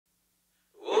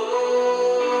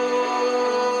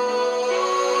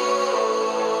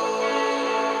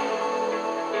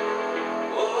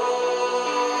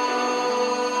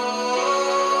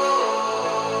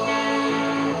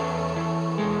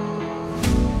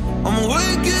I'm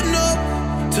waking up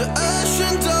to ash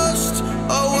and dust.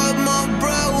 I wipe my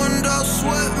brow and I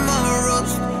sweat my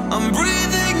rust. I'm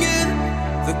breathing in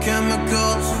the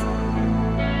chemicals.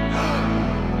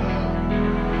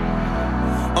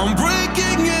 I'm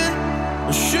breaking in,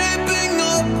 shaping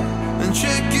up and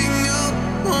checking out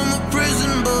on the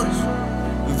prison bus.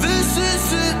 This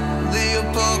is it, the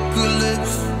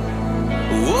apocalypse.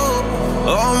 Whoa,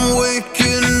 I'm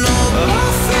waking up. I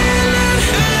feel it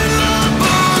in my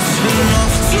bones,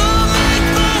 enough to make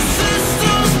my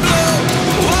systems blow.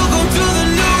 Welcome to the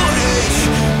new age,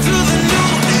 to the new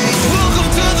age. Welcome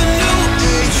to the new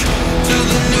age, to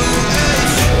the new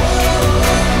age.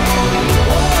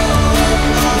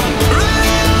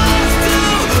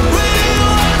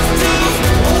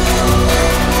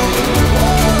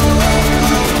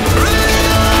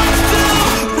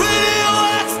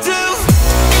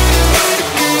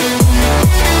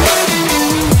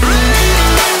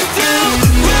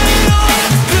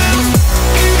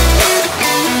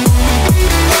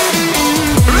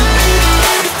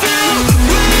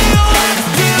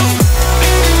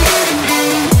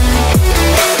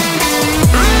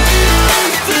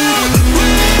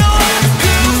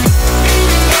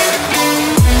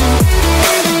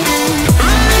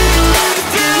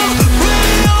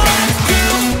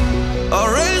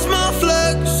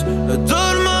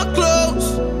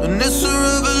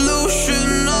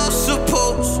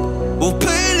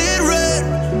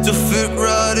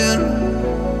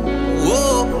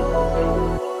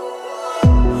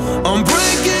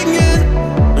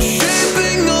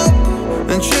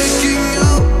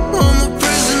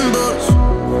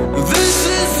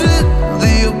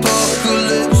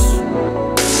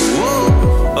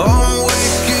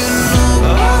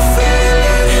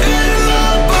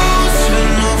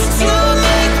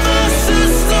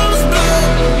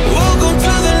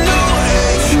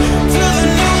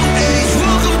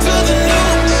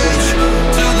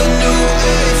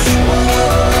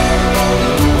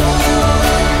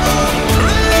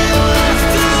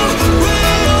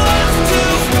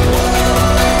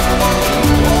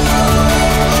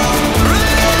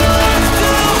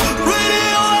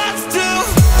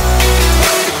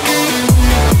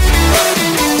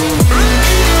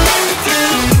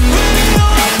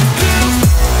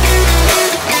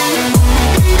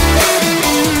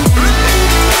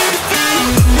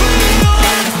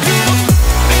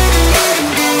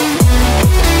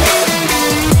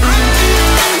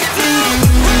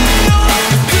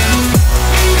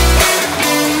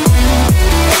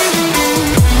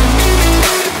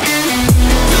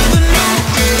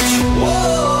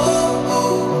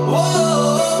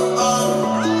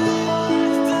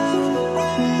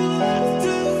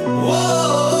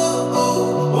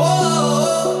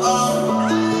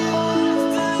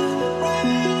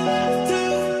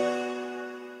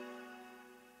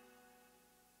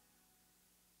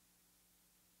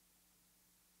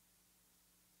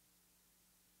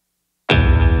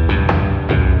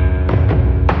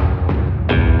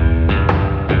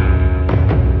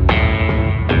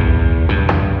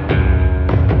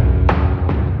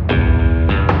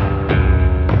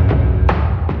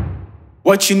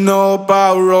 What you know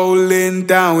about rolling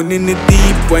down in the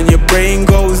deep? When your brain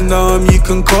goes numb, you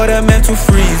can call that mental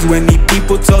freeze. When the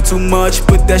people talk too much,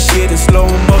 put that shit in slow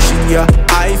motion. Yeah,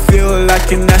 I feel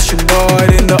like an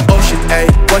astronaut in the ocean. Ay,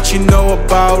 what you know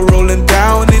about rolling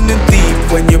down in the deep?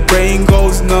 When your brain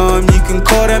goes numb, you can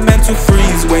call that mental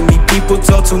freeze. When the people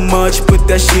talk too much, put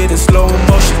that shit in slow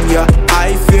motion. Yeah,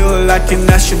 I feel like an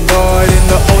astronaut in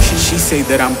the ocean. She say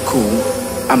that I'm cool,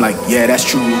 I'm like, yeah, that's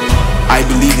true. I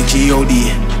believe in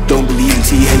G-O-D, don't believe in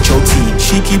T-H-O-T.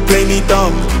 She keep playing me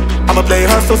dumb, I'ma play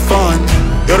her for fun.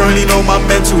 You don't really know my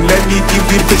mental, let me give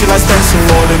you the picture like stencil.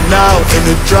 Rolling out in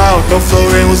the drought, no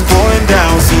flooring was pouring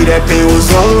down. See that pain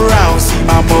was all around, see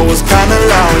my mom was kinda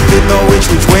loud. Didn't know which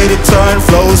way to turn,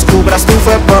 flow was cool but I still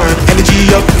felt burn.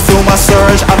 Energy up, you feel my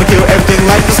surge, I'ma kill everything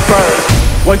like this bird.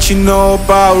 What you know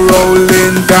about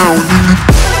rolling down?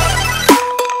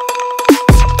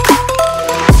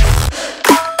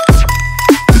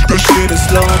 Shit is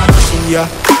slow motion, yeah.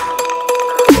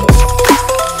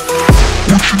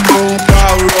 What you know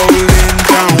about rolling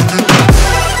down?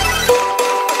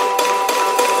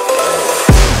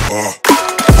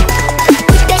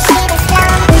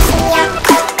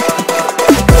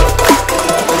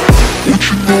 What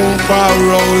you know about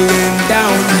rolling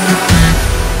down?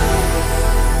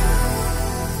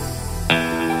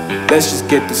 Let's just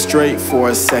get this straight for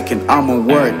a second. I'ma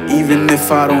work, even if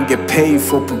I don't get paid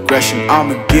for progression.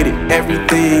 I'ma get it,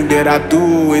 everything that I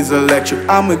do is electric.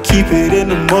 I'ma keep it in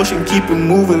motion, keep it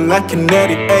moving like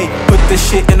kinetic. Ayy, put this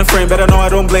shit in the frame, better know I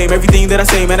don't blame everything that I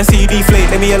say, man, I see you deflate.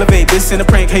 Let me elevate this in a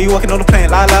prank, hey, you walking on the plane.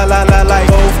 La la la la la,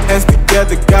 both hands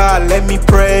together, God, let me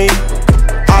pray.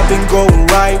 I've been going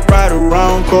right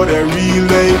around, call that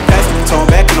relay. Passing the tone,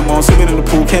 back in the mall, swimming in the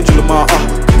pool, Kendrick Lamar,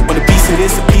 When a piece of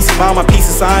this, a piece of mine, my piece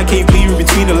of sign. Can't bleed you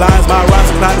between the lines, my rhymes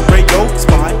are not to break your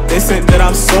spine. They said that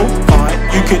I'm so fine,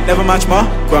 you could never match my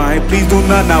grind. Please do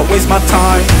not waste my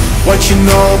time. What you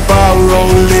know about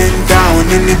rolling down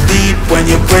in the deep? When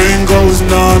your brain goes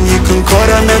numb, you can call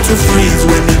that mental freeze.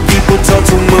 When the people talk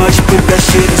too much, put that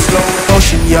shit in slow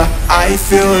motion. Yeah, I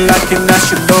feel like an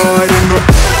astronaut in the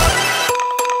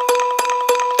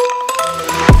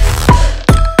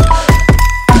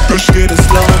that shit in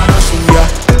slow motion, yeah.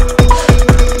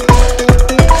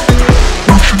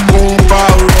 What you know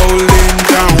about rolling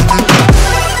down?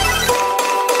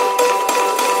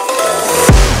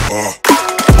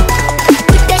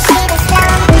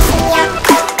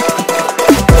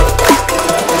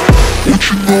 What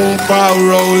you know about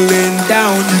rolling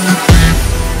down in the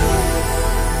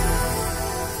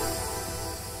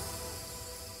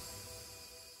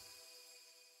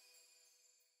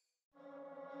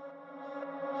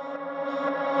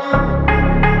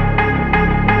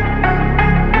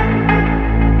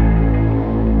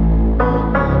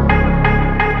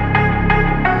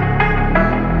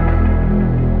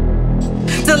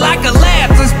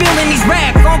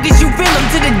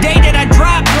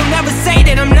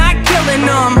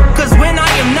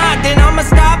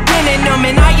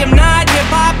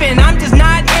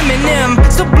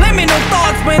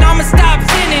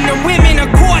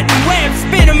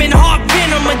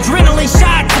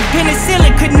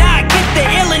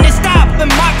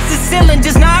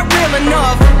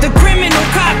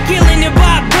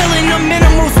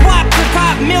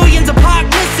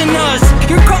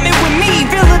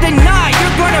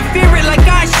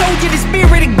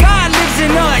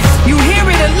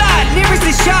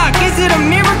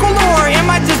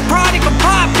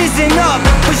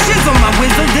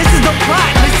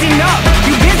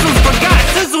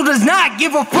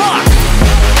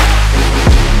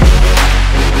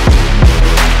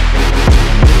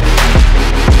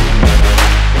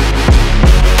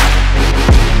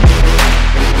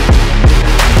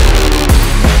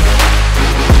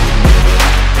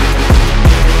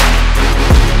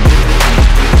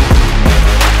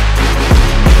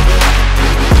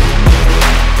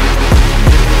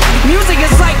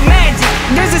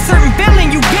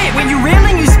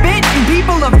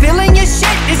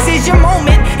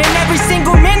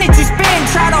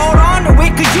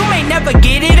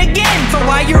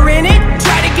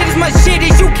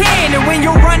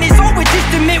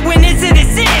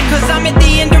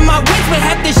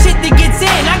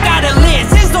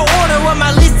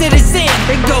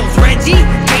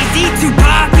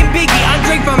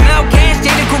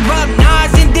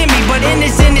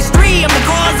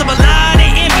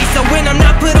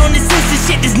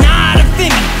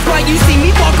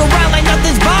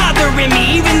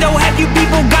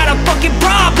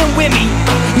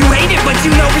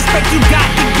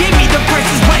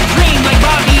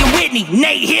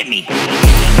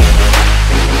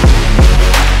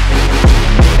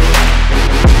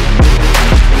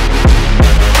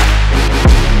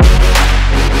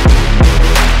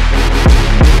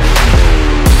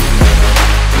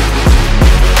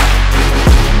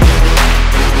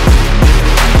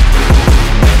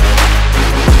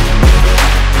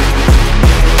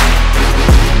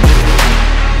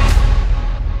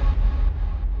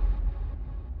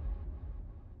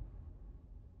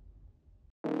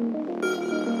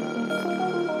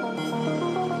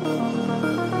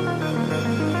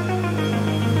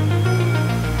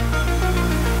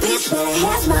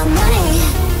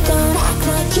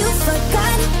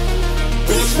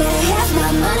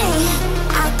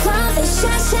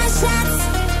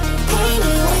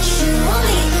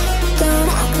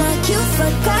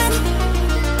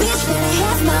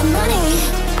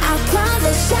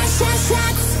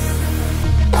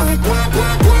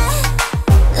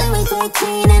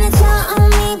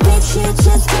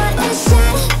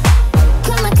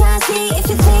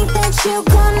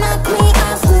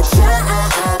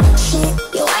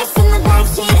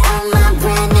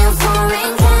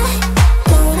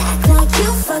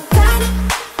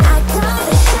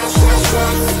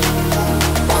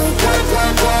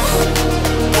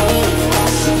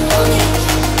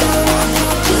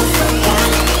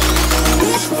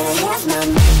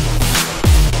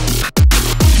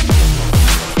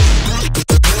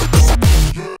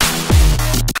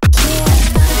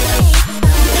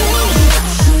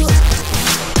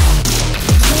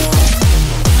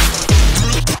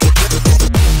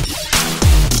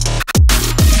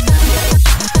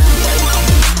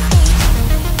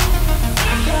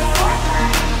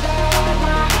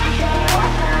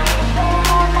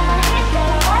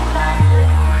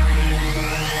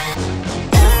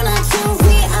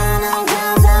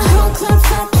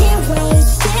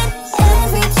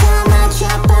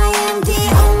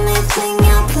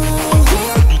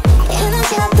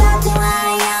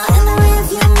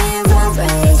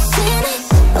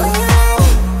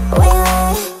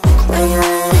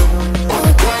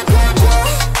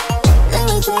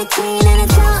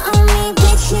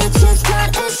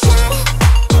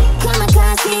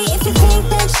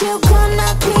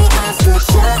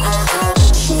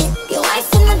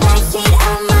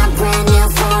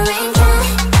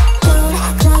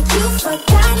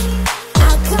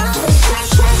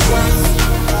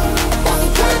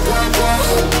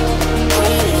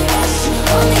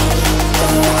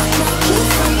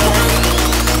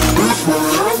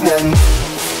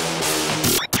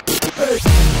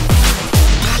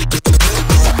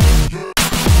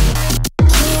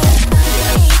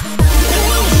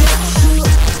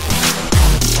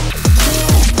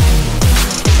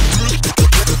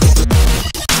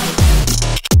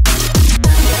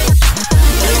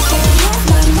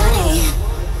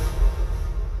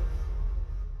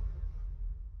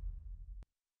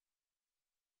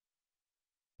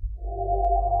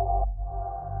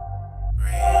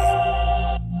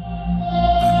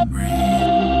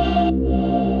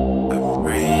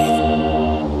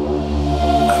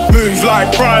High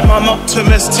prime, I'm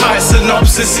Optimus, tight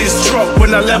synopsis drop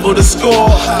when I level the score.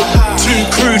 Too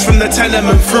crude from the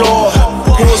tenement floor.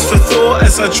 Pause for thought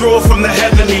as I draw from the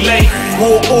heavenly lake.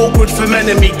 Walk awkward from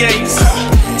enemy gates.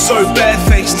 So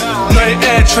barefaced, no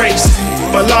air trace.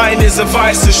 My line is a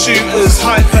vice of shooters.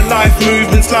 Hyper life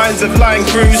movements, lines of line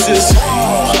cruisers.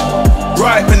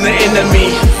 Right in the enemy.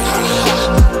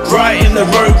 Right in the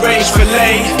road rage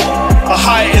fillet. A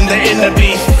height in the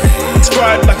N.E.B.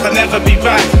 Scribed like I'll never be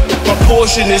back. My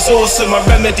portion is awesome, my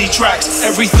remedy tracks.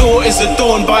 Every thought is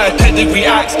adorned by a pedigree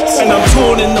act. And I'm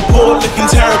torn in the port looking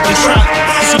terribly trapped.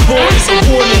 The support is a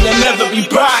warning, I'll never be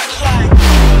back.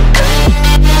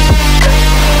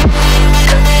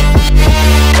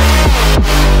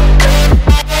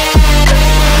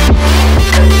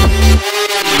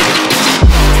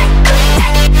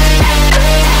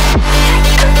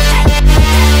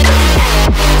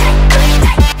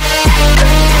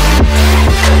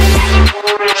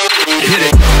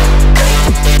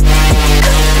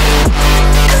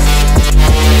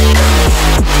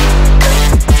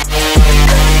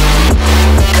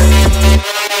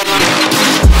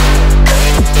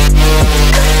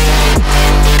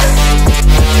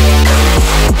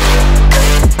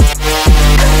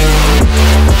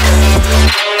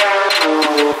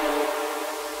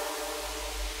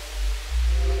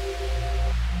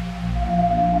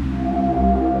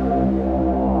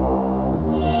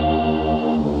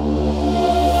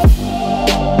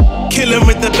 Killing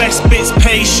with the best bits,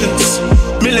 patience.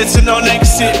 Militant on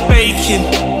exit, baking.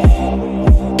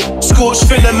 Scorched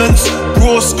filaments,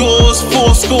 raw scores,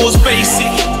 4 scores basic.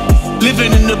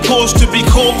 Living in the Porsche to be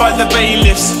caught by the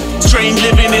bailiffs. Strange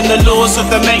living in the laws of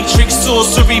the matrix,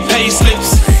 sorcery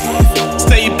payslips.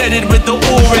 Stay bedded with the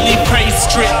orally praised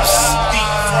strips.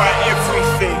 Deep fry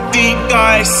everything. Deep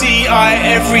guy, CI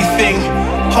everything.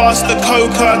 Past the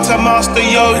coca to Master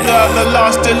Yoda, the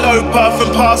last eloper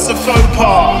from past the faux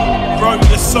pas. Road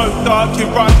is so dark, it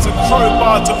rides a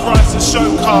crowbar to price and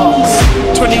show cars.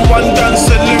 21 gun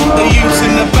salute, the youths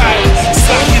in the back.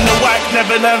 Zack in the whack,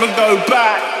 never go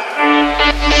back.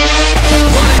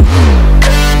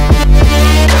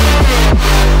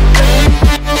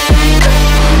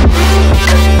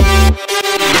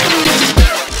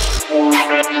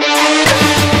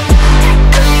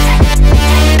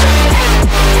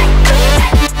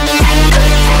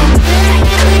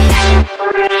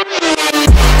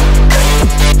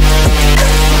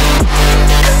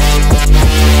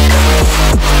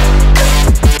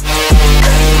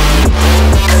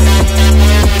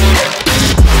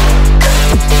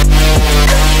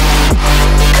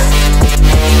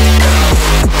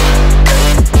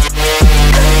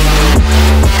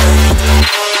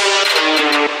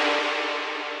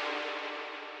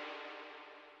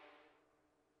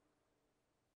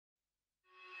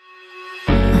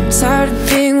 Tired of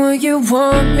being what you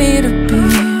want me to be.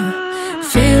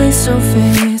 Feeling so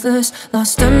faithless,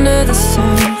 lost under the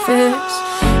surface.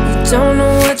 You don't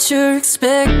know what you're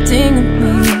expecting of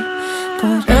me,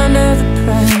 but under the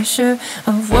pressure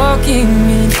of walking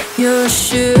in your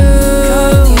shoes,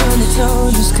 caught in the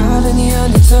undertow, just caught in the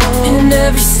undertow. And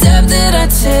every step that I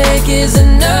take is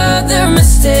another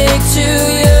mistake to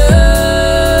you.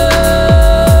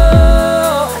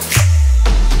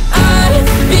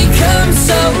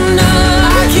 So numb,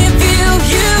 I can feel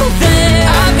you there.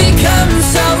 I become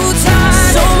so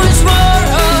tired, so much more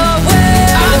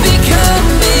aware. I'm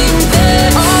becoming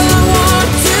there. All I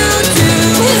want to do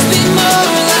is be more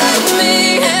like me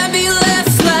and be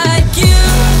less like you.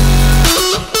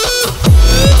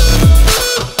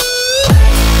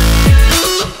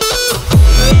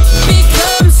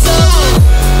 Become so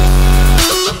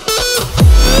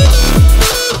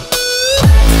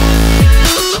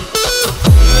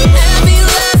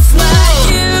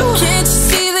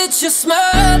you're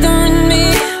smothering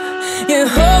me, you're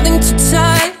holding too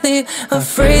tightly,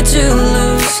 afraid to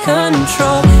lose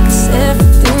control. 'Cause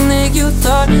everything that you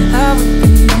thought I would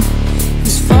be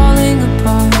is falling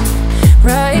apart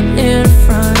right in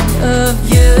front of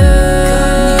you.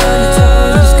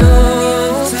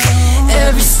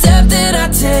 Every step that I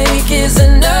take is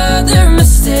another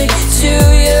mistake to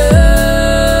you.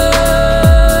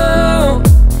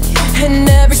 And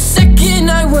every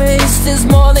second I waste is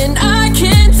more than I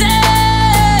can take.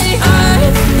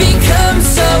 Become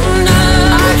so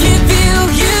numb, I can feel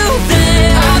you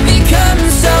there. I become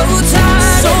so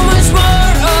tired, so much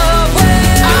more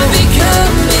aware.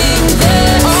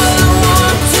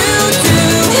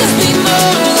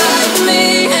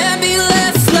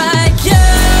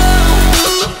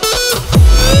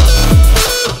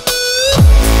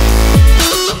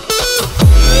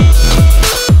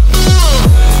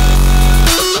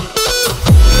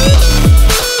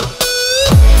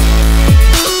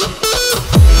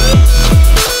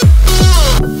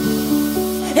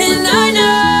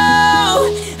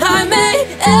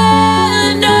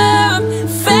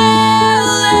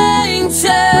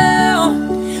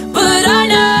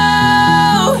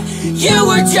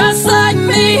 just like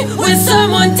me, with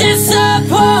someone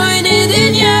disappointed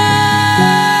in you.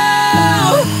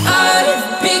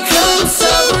 I've become so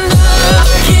numb,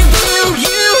 I can't feel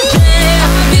you there.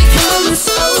 I've become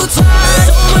so tired,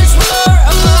 so much more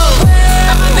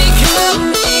aware. I'm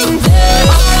becoming there.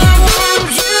 All I want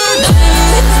you there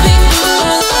is be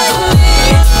more like me.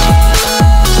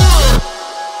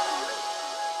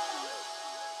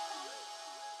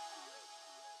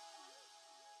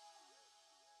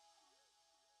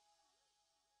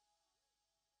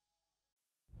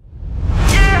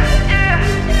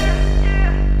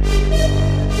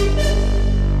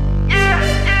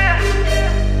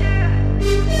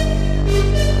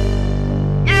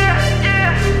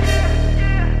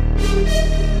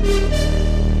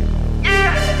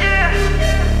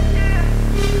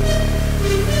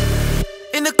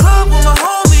 In the club with my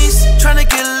homies, tryna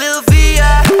get a little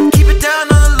VI. Keep it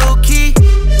down on the low key.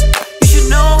 You should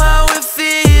know how it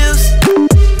feels.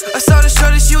 I saw the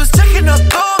shorty, she was checking up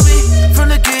on me. From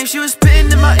the game, she was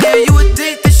spitting in my ear. You would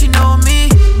think that she know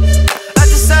me. I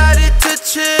decided to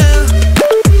chill.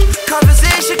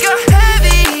 Conversation got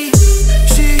heavy.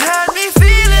 She had me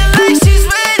feeling like she's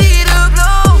ready to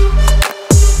blow.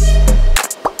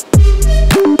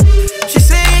 She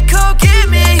saying, come get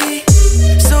me.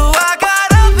 So I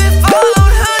got up and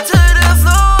followed her to the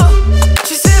floor.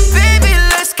 She said, baby,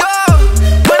 let's go.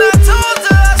 When I told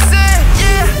her, I said,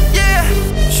 yeah, yeah.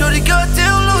 Shorty got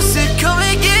down low, said, come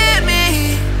and get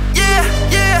me. Yeah,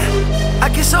 yeah. I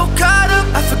get so caught up,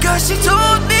 I forgot she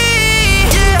told me.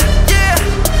 Yeah, yeah.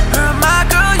 Her and my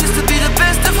girl used to be the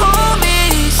best of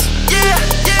homies. Yeah,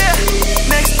 yeah.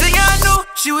 Next thing I knew,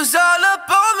 she was all up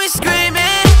on me screaming.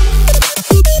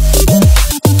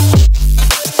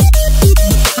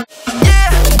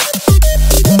 Yeah.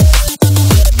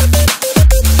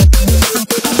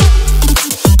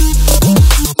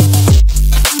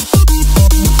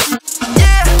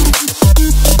 Yeah.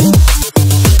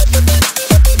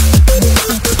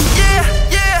 Yeah,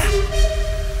 yeah.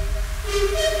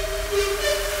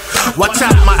 Watch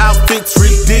out, my outfit's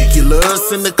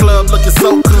ridiculous. In the club looking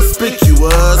so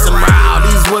conspicuous. And wow,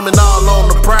 these women all on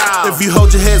the prowl. If you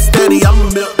hold your head steady,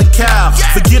 I'ma milk the cow.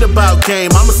 Forget about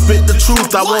game, I'ma spit the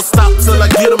truth. I won't stop till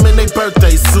I get them in their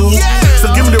birthday suit.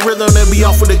 So give me the rhythm and be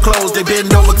off with their clothes. They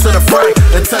bend over to the front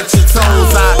and touch your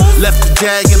toes. I left the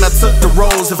jag and I took the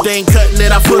rolls. If they ain't cutting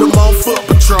it, I put them on foot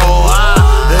patrol.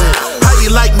 How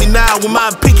you like me now when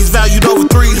my pinky's valued over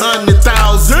 300,000?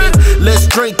 Let's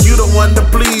drink, you the one to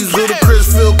please.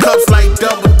 Ludacris fill cups like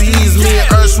double D's. Me and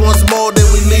Ursh once more, then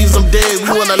we leave them dead. We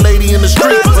want a lady in the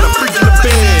street with a freak in the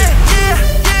bed. Yeah,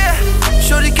 yeah.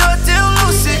 Shorty got down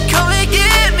low, said, come and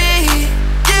get me.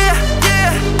 Yeah,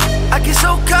 yeah. I get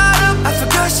so caught up, I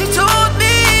forgot she told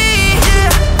me. Yeah,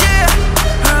 yeah.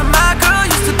 Her and my girl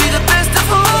used to be the best of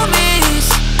homies.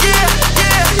 Yeah,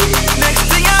 yeah. Next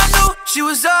thing I knew, she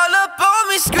was all up on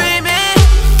me screaming.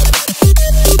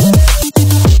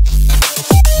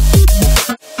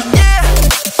 Yeah.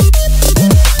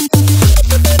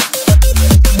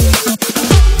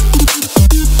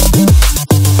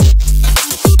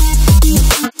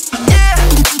 Yeah.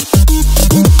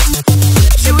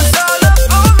 She was all up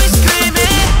on me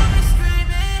screaming.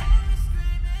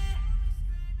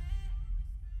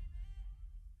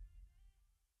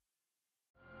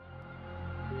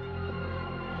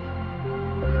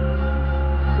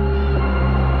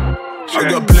 I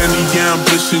got plenty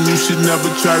ambition, you should never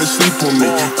try to sleep on me.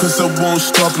 Cause I won't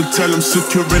stop until I'm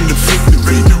securing the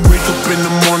victory. Wake up in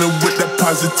the morning with that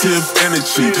positive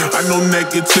energy. I know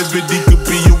negativity could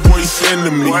be your worst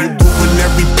enemy. You ruin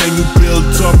everything you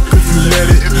built up if you let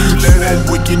it. I'm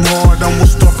working hard, I won't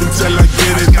stop until I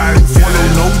get it. I don't follow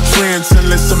no trends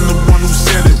unless I'm the one who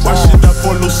said it. Why should I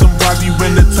follow somebody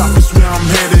when the top is where I'm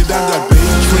headed? I got big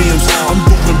dreams, I'm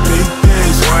doing big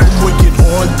things. I'm working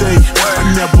all day, I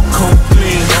never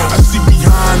complain. I see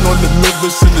behind all the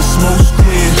mirrors and the smoke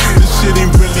screen. This shit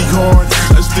ain't really hard,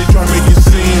 as they try to make it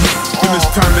seem. When it's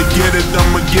time to get it,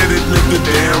 I'ma get it, nigga,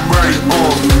 damn right.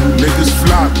 Niggas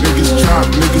flop, niggas chop,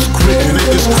 niggas quit,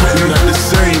 niggas quitting not the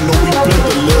same. No, we build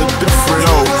a little different.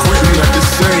 Yo, quitting not the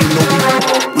same. No,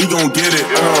 we gon' get it.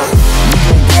 We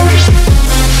gon' get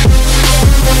it.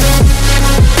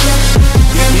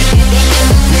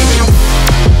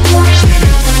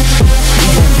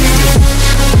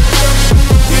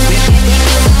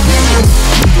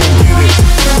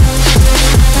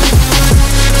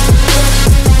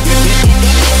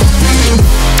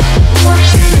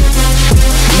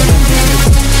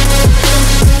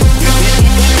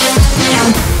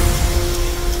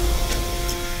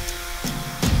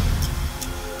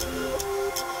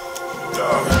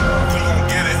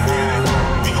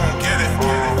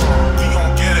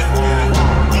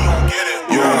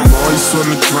 on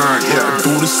the grind, yeah, I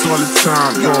do this all the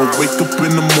time. Yo, wake up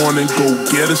in the morning, go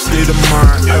get a state of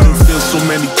mind. I done feel so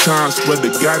many times, but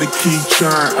I gotta keep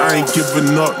trying. I ain't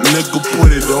giving up, nigga, put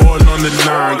it all on the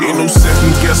line. Ain't no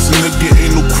second guessing, nigga,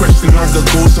 ain't no question. I got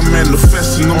goals, I'm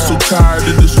manifesting. I'm so tired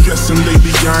of the stressing,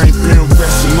 lately I ain't been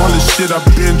resting. All this shit I've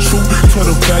been through, taught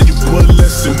a valuable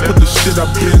lesson. Put the shit I've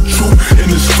been through in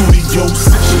the studio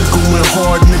session. Going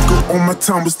hard, nigga, all my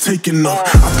time was taking up.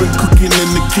 I've been cooking in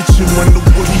the kitchen when the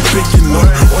wood he baking up.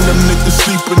 All them niggas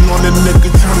sleeping on the nigga,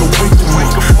 time to wake them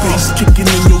up. Bass kicking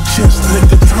in your chest,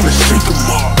 nigga, time to shake them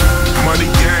up.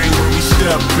 Money gang, we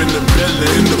step in the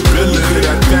building, hit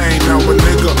that thing, now a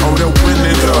nigga, oh, they're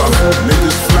winning up.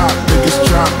 Niggas flop, niggas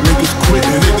drop, niggas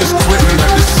quitting at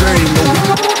the same, no,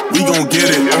 we gon' get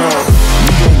it, we gon'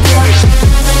 get it.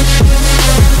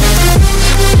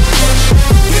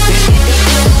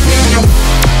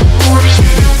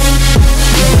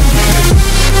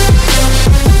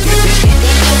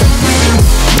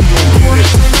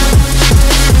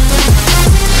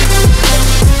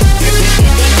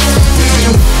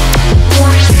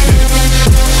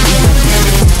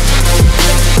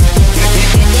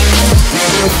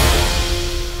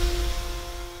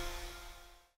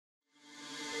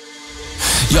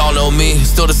 Y'all know me,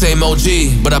 still the same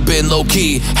OG, but I've been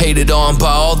low-key. Hated on by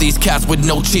all these cats with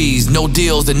no cheese. No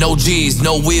deals and no G's,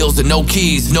 no wheels and no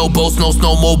keys. No boats, no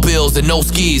snowmobiles and no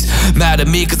skis. Mad at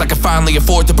me cause I can finally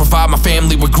afford to provide my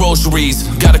family with groceries.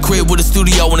 Got a crib with a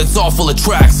studio and it's all full of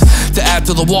tracks to add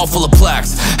to the wall full of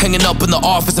plaques. Hanging up in the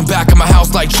office and back of my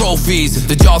house like trophies.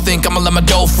 Did y'all think I'ma let my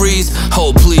dough freeze?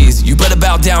 Oh please, you better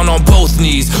bow down on both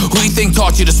knees. Who you think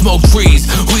taught you to smoke trees?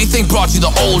 Who you think brought you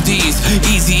the oldies?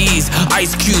 Easy-E's,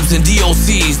 Ice Cubes and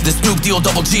DOCs, the Snoop Deal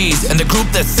double G's, and the group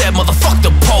that said motherfuck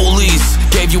the police.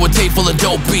 Gave you a tape full of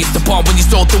dope beats to pump when you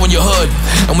stole through in your hood,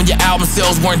 and when your album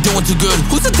sales weren't doing too good.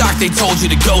 Who's the doc they told you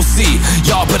to go see?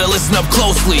 Y'all better listen up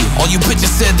closely. All you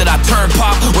bitches said that I turned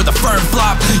pop with a firm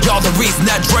flop. Y'all the reason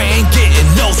that Dre ain't getting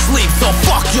no sleep. So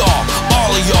fuck y'all,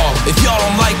 all of y'all. If y'all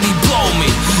don't like me, blow me.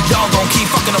 Y'all gon' keep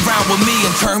fucking around with me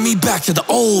and turn me back to the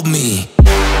old me.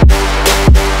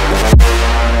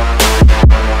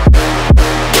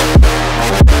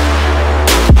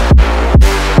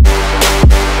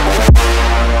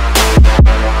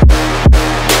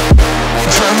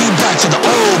 Turn me back to the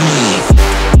old me.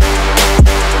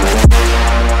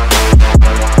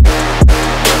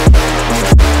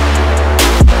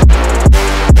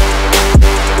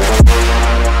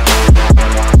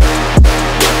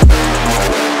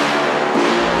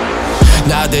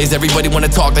 Nowadays everybody wanna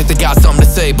talk like they got something to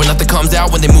say, but nothing comes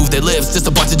out when they move their lips. Just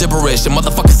a bunch of gibberish, and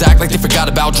motherfuckers act like they forgot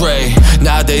about Dre.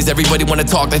 Nowadays everybody wanna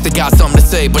talk like they got something to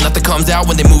say, but nothing comes out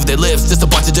when they move their lips. Just a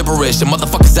bunch of gibberish, and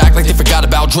motherfuckers act like they forgot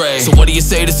about Dre. So what do you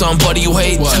say to somebody you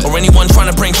hate? What? Or anyone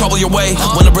trying to bring trouble your way?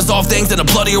 Wanna resolve things in a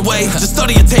bloodier way? Just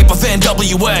study a tape of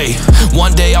NWA.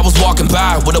 One day I was walking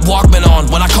by with a Walkman on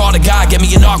when I caught a guy, gave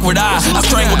me an awkward eye. I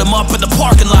strangled him up in the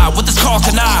parking lot with this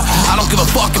Carlton eye. I don't give a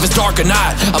fuck if it's dark or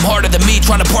not. I'm harder than me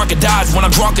trying to park a Dodge when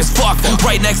I'm drunk as fuck,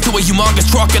 right next to a humongous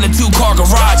truck in a 2-car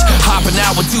garage. Hopping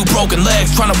out with 2 broken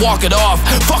legs, trying to walk it off.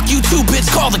 Fuck you too, bitch,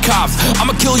 call the cops.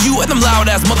 I'ma kill you and them loud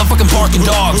ass motherfucking barking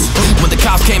dogs. When the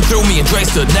cops came through, me and Dre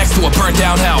stood next to a burnt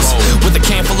down house with a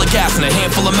can full of gas and a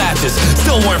handful of matches.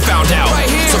 Still weren't found out.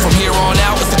 So from here on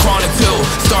out, it's the Chronic 2.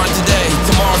 Starting today,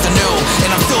 tomorrow's a new. And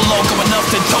I'm still loco enough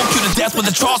to choke you to death with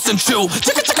a Charleston chew.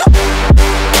 Chicka chicka.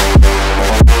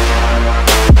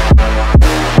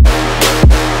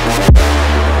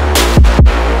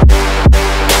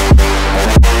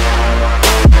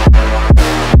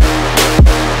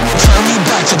 Turn me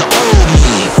back to the old me.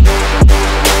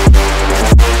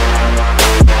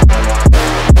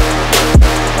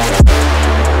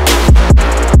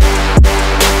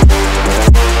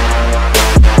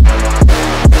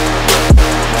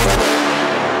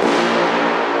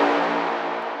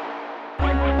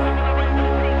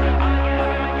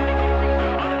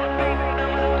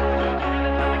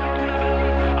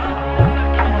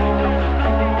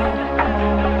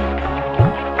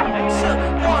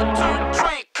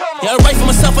 Yeah, I write for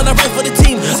myself and I write for the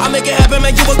team. I make it happen,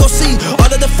 man, you will go see all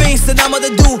of the things that I'm gonna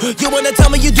do. You wanna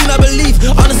tell me you do not believe?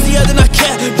 Honestly, I do not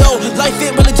care, though. Life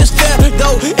ain't really just fair,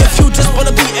 though. If you just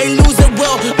wanna be a loser,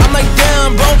 well, I'm like,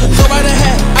 damn, bro, go right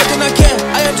ahead. I do not care,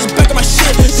 I am just back on my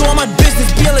shit. Doing my business,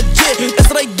 being legit.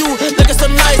 That's what I do, looking so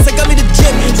nice, I got me the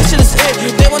gym. This shit is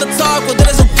it, they wanna talk, well, that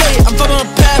is okay. I'm following my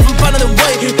path, I'm finding a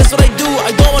way. That's what I do, I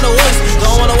don't wanna waste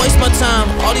my time.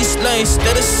 All these lanes,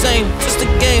 they're the same, just a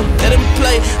game, let them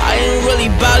play. I ain't really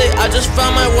bout it, I just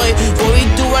found my way. What we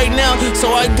do right now,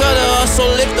 so I gotta also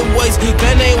lift the weights.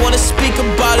 Man, they wanna speak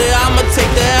about it, I'ma take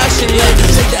the action, yeah.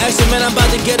 Take the action, man, I'm about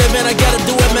to get it, man, I gotta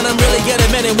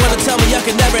They wanna tell me I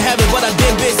can never have it, but I've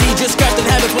been busy just crafting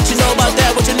habits. What you know about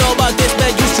that? What you know about this?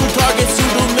 Man, you shoot targets, you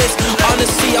do miss.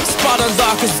 Honestly, I'm spot on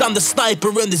lock, cause I'm the sniper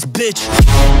in this bitch.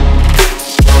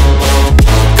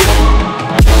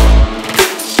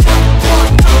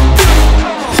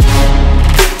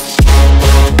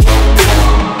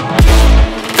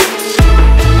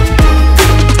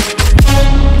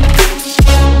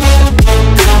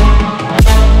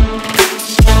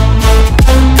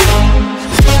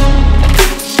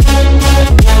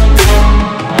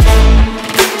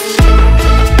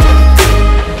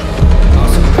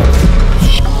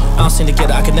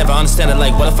 I could never understand it,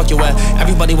 like, where the fuck you at?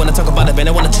 Everybody wanna talk about it, man,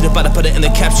 they wanna cheat about it, put it in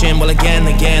the caption. Well, again,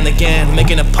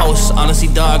 making a post. Honestly,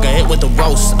 dog, I hit with the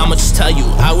roast. I'ma just tell you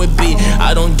how it be.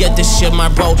 I don't get this shit, my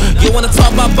bro. You wanna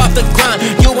talk about the grind,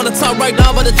 you wanna talk right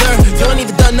now about the dirt. You ain't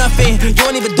even done nothing, you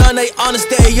ain't even done a honest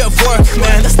day of work.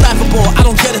 Man, that's laughable, I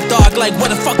don't get it, dog. Like, where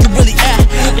the fuck you really at?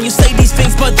 And you say these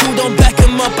things, but you don't back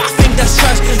them up. I think that's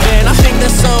trash, man, I think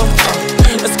that's so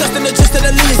disgusting, it's just at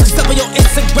the least. Except for your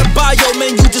Instagram bio,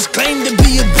 man, you just claim to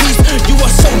be a beast. You are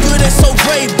so good and so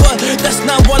great, but that's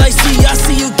not what I see. I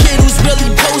see a kid who's really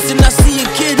posting, I see a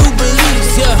kid who believes,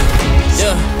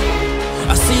 yeah.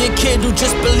 I see a kid who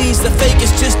just believes the fake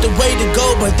is just the way to go,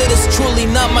 but that is truly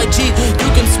not my G. You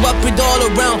can swap it all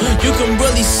around, you can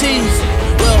really see,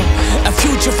 well, a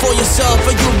future for yourself,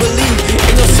 or you believe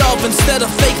in yourself instead of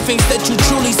fake things that you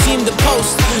truly seem to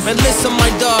post. And listen, my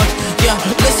dog, yeah,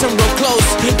 listen real close.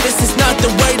 This is not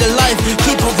the way to life.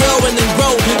 Keep it real and then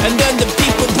grow, and then the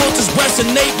people will just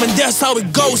resonate, man, that's how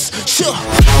it goes. Sure.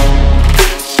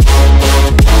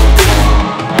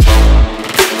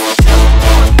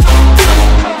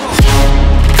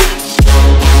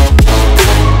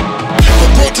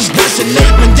 Just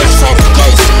resonate, man, that's how it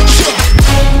goes. Sure.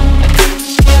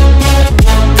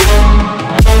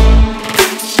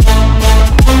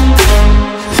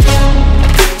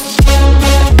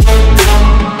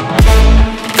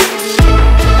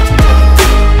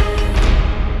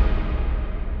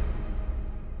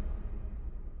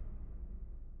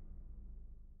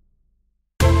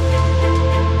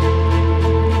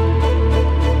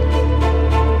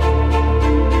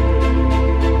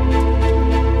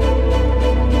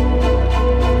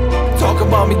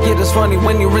 Funny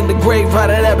when you're in the grave, right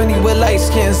at ebony with light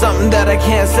skin, something that I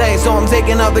can't say. So I'm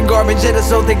taking out the garbage, it is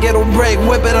so thick it'll break.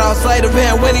 Whip it outside of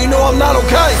van when you know I'm not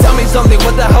okay. Tell me something,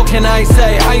 what the hell can I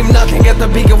say? I am nothing at the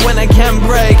peak of when I can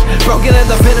break. Broken at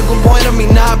the pinnacle point of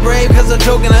me not brave, cause I'm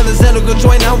choking at the cynical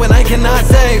joint now when I cannot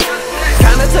save.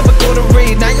 Kinda typical to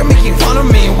read, now you're making fun of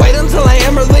me. Wait until I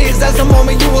am released, that's the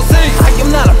moment you will see. I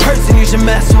am not a person you should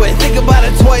mess with. Think about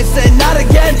it twice and not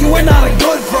again, you are not a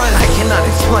good friend. I cannot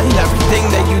explain everything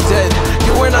that you did.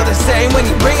 You are not the same when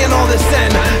you bring in all this in.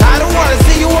 I don't wanna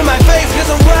see you in my face, cause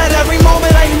I'm red every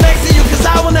moment I am next to you, cause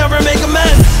I will never make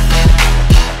amends.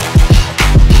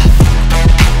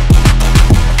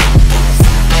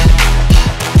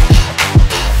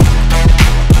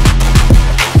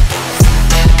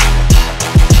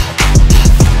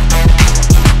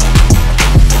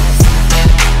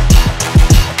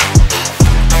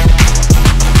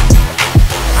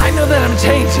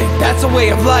 That's a way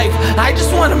of life. I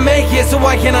just wanna make it, so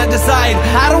why can't I decide?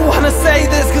 I don't wanna say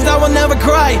this, cause I will never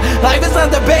cry. Life is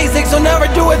not the basics, so never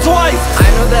do it twice. I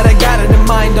know that I got it in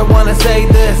mind, I wanna say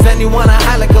this. And you wanna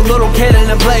hide like a little kid in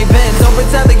a playpen. Don't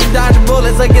pretend like you're dodging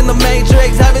bullets like in the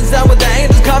Matrix. Heaven sent with the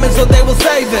angels coming, so they will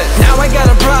save it. Now I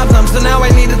got a problem, so now I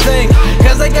need to think.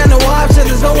 Cause I got no option,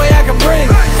 there's no way I can bring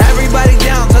everybody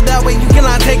down, so that way you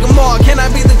cannot take them all. Can I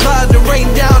be the clouds that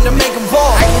rain down to make them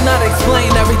fall? I cannot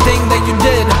explain everything that you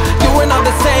did. You are not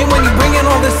the same when you bring in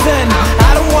all this sin.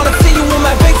 I don't wanna see you in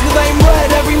my face, cause I am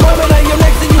red every moment I am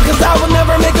next to you, cause I will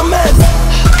never make amends.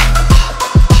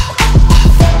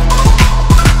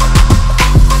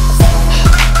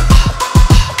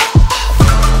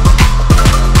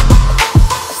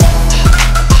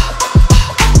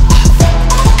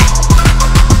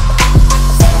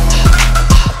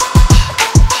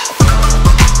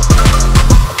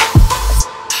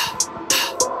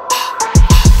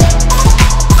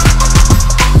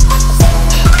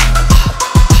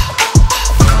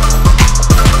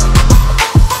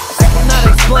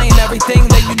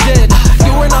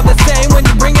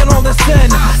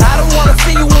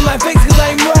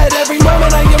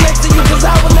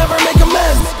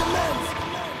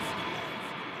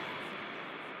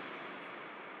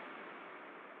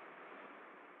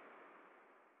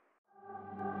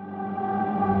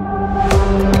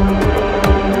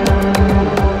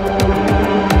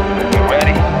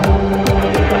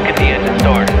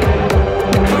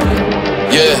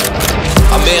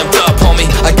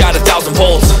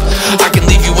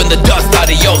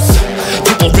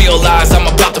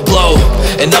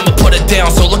 and I'ma put it down,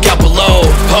 so look out below.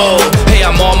 Oh, hey,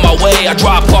 I'm on my way. I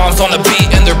drop bombs on the beat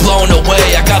and they're blown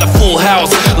away. I got a full house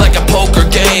like a poker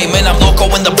game, and I'm loco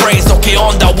in the brains, okay,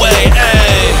 on the way.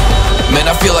 Hey, man,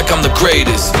 I feel like I'm the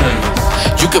greatest.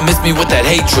 You can miss me with that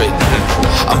hatred.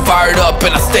 I'm fired up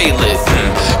and I stay lit.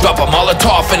 Drop a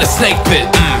Molotov in a snake pit.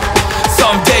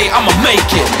 Someday I'ma make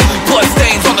it. Blood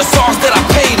stains on the songs that I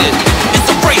painted. It's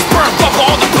a race, burn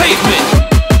bubble on the pavement.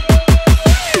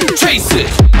 Chase it.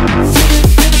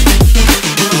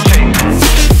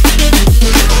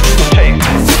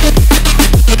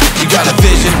 You got a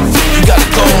vision, you got a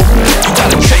goal, you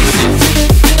gotta chase it.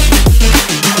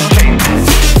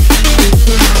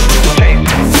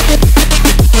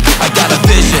 I got a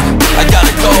vision, I got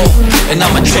a goal, and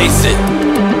I'ma chase it.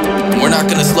 We're not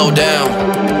gonna slow down.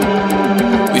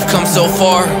 We've come so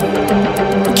far,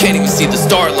 we can't even see the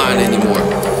start line anymore.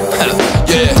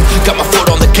 Yeah, got my foot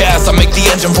on the gas, I make the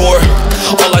engine roar.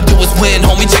 All I do is win,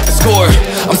 homie, check the score.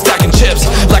 I'm stacking chips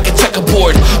like a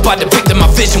checkerboard, by depicting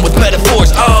my vision with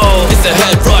metaphors. Oh, it's a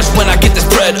head rush when I get this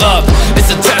bread up.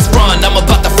 It's a test run, I'm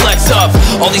about to flex up.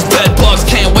 All these bed bugs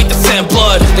can't wait to send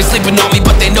blood. They sleeping on me,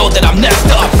 but they know that I'm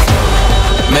next up.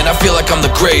 Man, I feel like I'm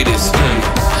the greatest.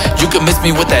 You can miss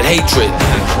me with that hatred.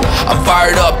 I'm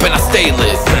fired up and I stay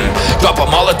lit. Drop a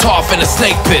Molotov in a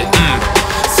snake pit.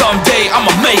 Someday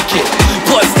I'ma make it.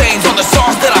 Blood stains on the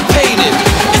songs that I painted.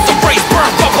 It's a race,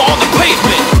 burn bubble on the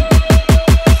pavement.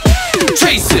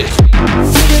 Chase it.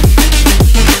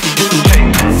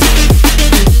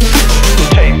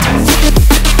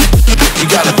 You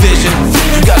got a vision,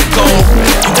 you got a goal,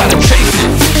 you gotta chase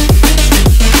it.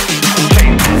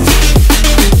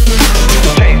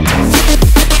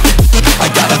 I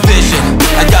got a vision,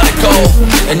 I got a goal,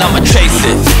 and I'ma chase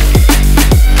it.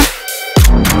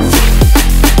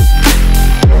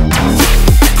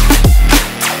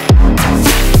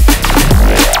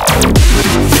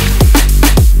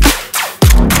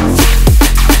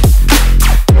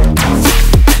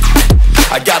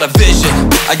 I got a vision,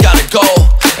 I got a goal,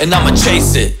 and I'ma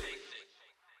chase it.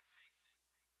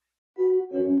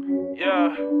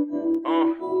 Yeah,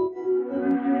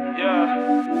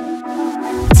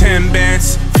 10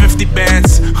 bands, 50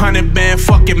 bands, 100 band,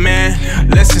 fuck it, man.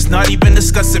 Let's just not even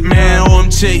discuss it, man.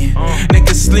 OMG,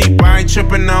 niggas sleep, I ain't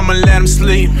tripping, I'ma let them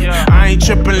sleep. I ain't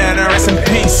tripping, let her rest in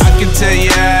peace. I can tell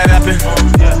you how it happened.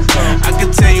 I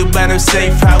can tell you about them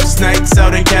safe house nights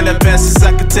out in Calabasas.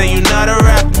 I can tell you not a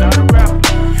rap.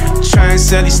 Try and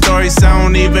sell these stories, I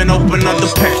don't even open up the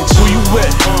package. Who you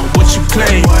with? What you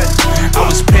claim? I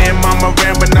was paying mama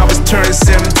rent when I was turning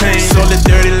 17. Sold it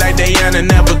dirty like Diana,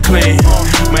 never clean.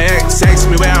 My ex asked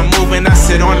me where I'm moving, I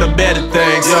said on the better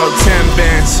things. Yo, 10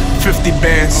 bands, 50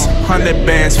 bands, 100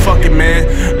 bands, fuck it, man.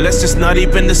 Let's just not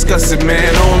even discuss it,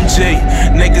 man. OMG,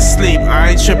 niggas sleep,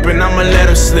 I ain't tripping, I'ma let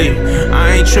them sleep.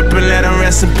 I ain't tripping, let them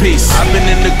rest in peace. I've been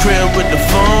in the crib with the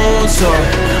phones off.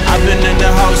 I've been in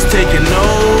the house taking no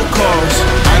calls.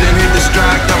 I done hit the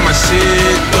strike, got my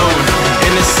shit going.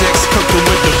 In the 6, cooking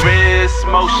with the wrist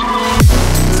motion.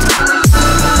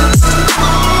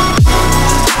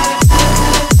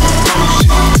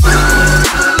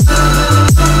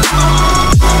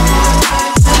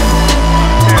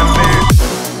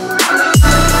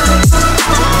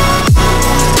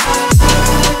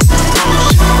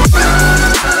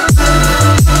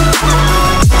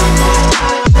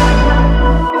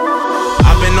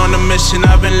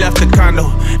 I've been left the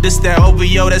condo. This that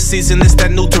OVO, that season, this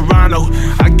that new Toronto.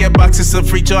 I get boxes of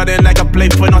free Jordan like I play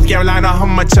for North Carolina. How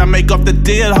much I make off the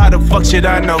deal, how the fuck should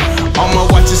I know? All my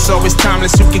watches always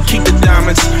timeless, you can keep the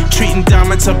diamonds. Treating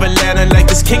diamonds of Atlanta like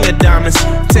it's king of diamonds.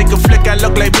 Take a flick, I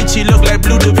look like Richie, look like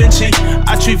Blue Da Vinci.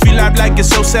 I treat V-Live like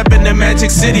it's 07 in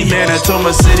Magic City. Man, I told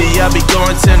my city I'll be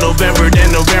going till November.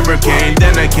 Then November came,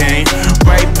 then I came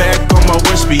right back on my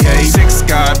worst behave. 6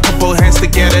 guys, couple hands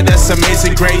together, that's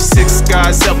amazing grace. 6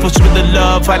 guys, help us with the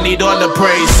love, I need all the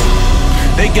praise.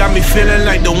 They got me feeling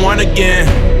like the one again.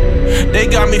 They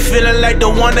got me feeling like the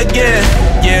one again.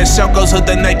 Yeah, shout goes with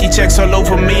the Nike checks all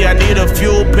over me. I need a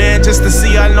fuel band just to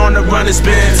see how long the run has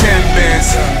been. 10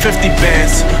 bands, 50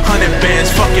 bands, 100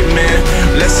 bands, fuck it, man.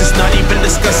 Let's just not even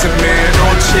discuss it, man.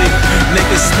 On cheap,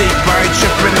 niggas sleep, I ain't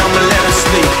tripping, I'ma let them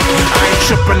sleep. I ain't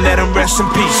tripping, let them rest in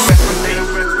peace.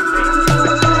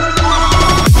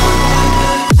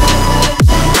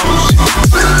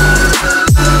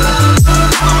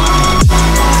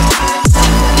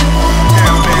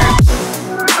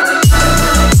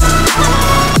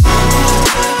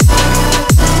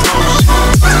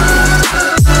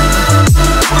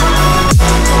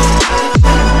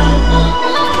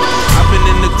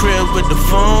 crib with the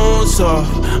phones off.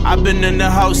 I've been in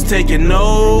the house taking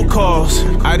no calls.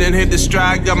 I done hit the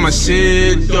stride, got my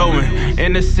shit going.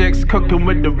 In the 6, cooking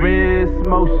with the wrist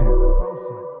motion.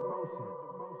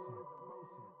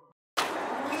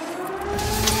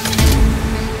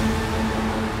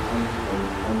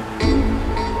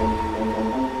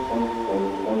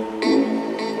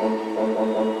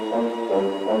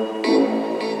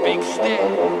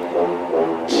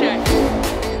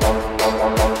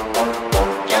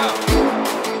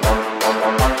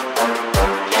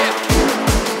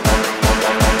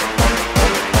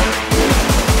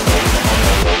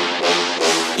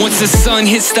 Once the sun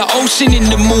hits the ocean and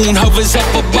the moon hovers up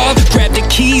above, grab the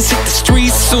keys, hit the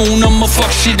streets soon, I'ma fuck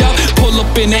shit up. Pull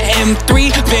up in an M3,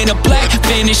 van of black,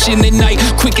 vanish in the night,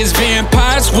 quick as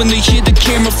vampires when they hear the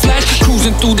camera flash.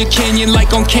 Cruising through the canyon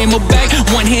like on Camelback,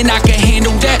 one hand I can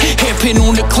handle that, hairpin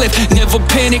on the cliff, never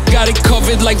panic, got it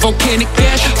covered like volcanic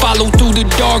ash. Follow through the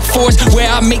dark forest where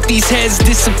I make these heads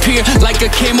disappear like a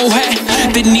camel hat.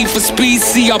 The need for speed,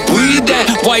 see I breathe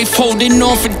that, wife holding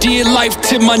on for dear life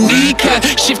to my kneecap.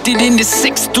 Shifted into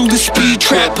 6 through the speed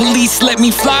trap. Police let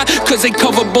me fly, cause they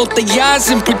cover both the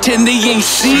eyes and pretend they ain't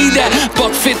see that.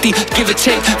 $150, give or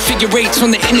take, figure eights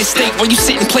on the interstate. While you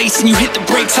sit in place and you hit the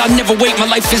brakes, I never wait, my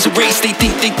life is a race. They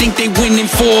think they winning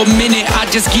for a minute, I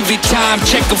just give it time.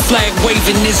 Check a flag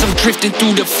waving as I'm drifting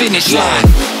through the finish line.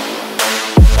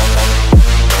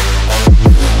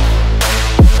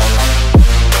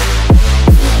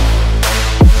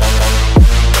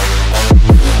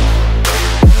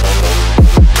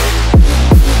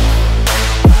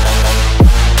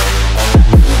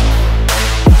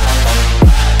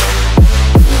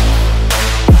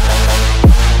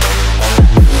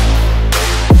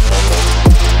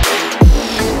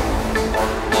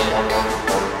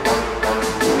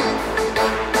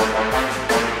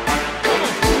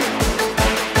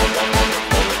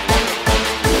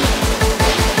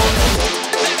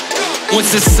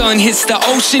 Once the sun hits the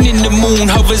ocean and the moon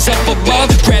hovers up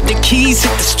above, grab the keys,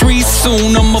 hit the streets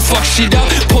soon, I'ma fuck shit up.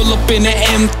 Pull up in an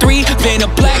M3, van of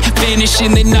black, vanish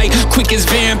in the night, quick as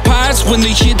vampires when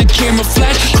they hear the camera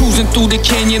flash. Cruising through the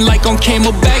canyon like on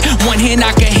Camelback, one hand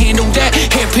I can handle that,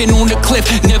 hairpin on the cliff,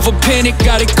 never panic,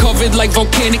 got it covered like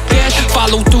volcanic ash.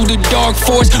 Follow through the dark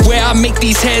forest where I make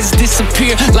these heads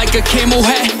disappear like a camel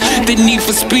hat. The need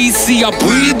for speed, see I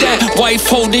breathe that, wife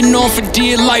holding on for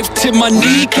dear life to my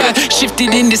kneecap.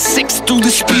 Shifted into 6 through the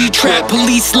speed trap.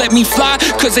 Police let me fly,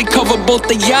 cause they cover both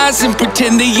the eyes and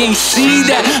pretend they ain't see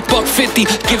that. $150,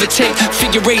 give or take,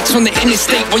 figure eights on the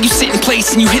interstate. While you sit in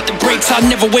place and you hit the brakes, I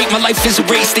never wait, my life is a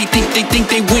race. They think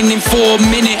they winning for a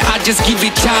minute, I just give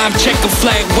it time. Check a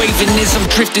flag waving as I'm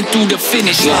drifting through the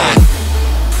finish line.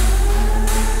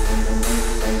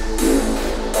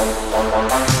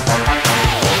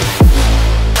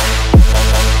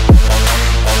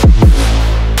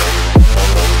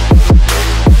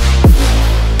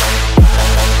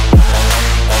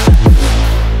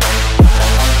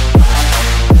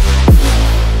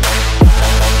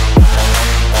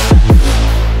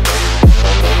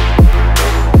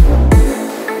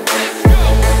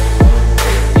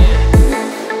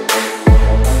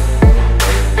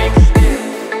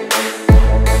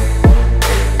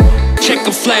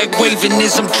 Flag waving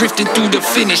as I'm drifting through the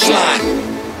finish line.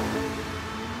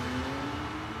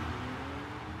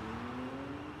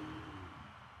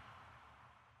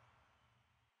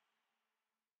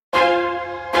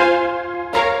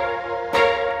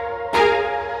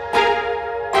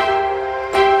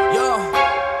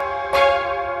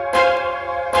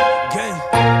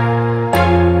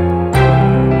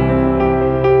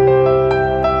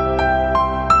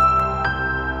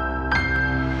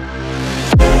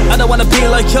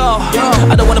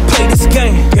 I don't wanna play this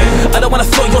game. I don't wanna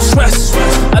feel your stress.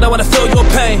 I don't wanna feel your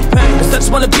pain. Cause I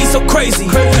just wanna be so crazy.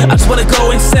 I just wanna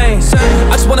go insane.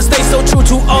 I just wanna stay so true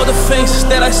to all the things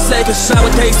that I say. Cause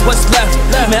nowadays what's left,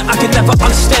 man, I can never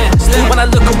understand. When I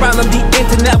look around on the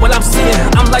internet, what I'm seeing,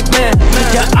 I'm like, man,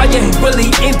 yeah, I ain't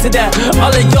really into that.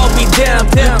 All of y'all be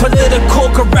damned. Political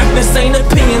correctness ain't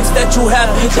opinions that you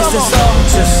have. This is all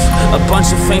just a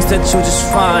bunch of things that you just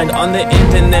find on the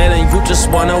internet, and you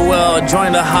just wanna, well,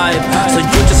 join the hype. So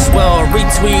you just, well,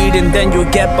 retweet and then you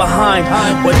get behind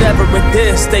whatever it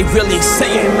is they really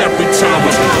saying every time.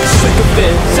 I'm sick of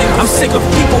it. I'm sick of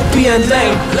people being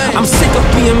lame. I'm sick of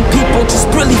being people just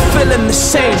really feeling the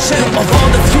shame of all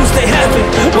the views they having.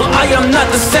 Well, I am not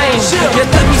the same. Yet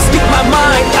let me speak my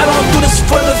mind. I don't do this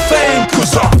for the fame.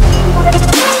 Cause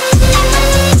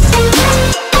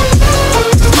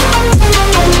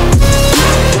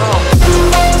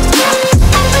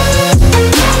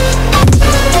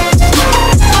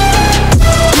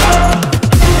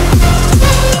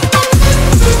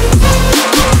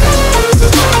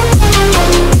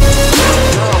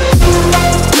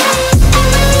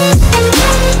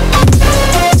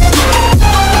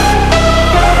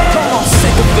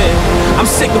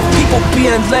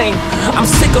I'm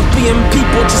sick of being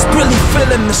people just really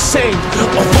feeling the same.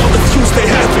 Of all the views they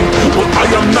having, well I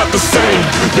am not the same.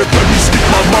 Yet let me speak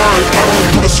my mind, I don't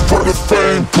do this for the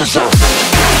fame. Cause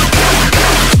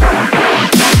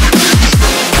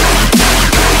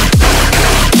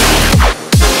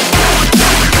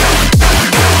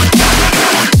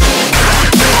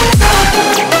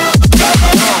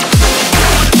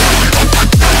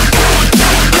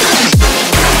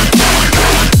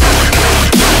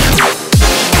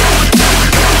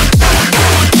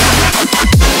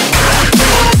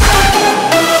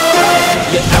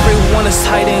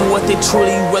hiding what they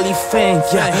truly really think.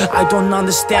 Yeah, I don't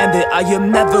understand it. I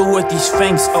am never with these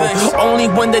things. Oh, only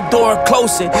when the door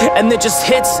closes and it just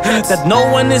hits that no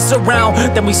one is around,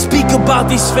 then we speak about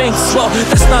these things. Well,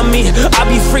 that's not me. I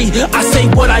be free. I say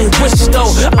what I wish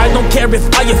though. I don't care if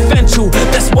I offend you.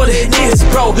 That's what it is,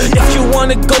 bro. If you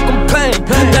wanna go complain,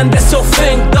 then that's your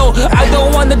thing though. I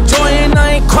don't wanna join.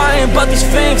 I ain't crying about these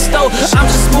things though. I'm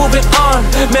just moving on.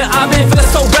 Man, I've been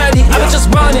feeling so ready. I'ma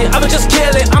just run it. I'ma just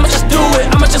kill it. I'ma just do it.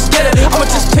 I'ma just get it. I'ma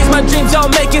just chase my dreams. Y'all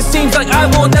make it seem like I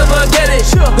will never get it.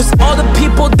 Cause all the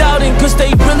people doubting, cause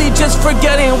they really just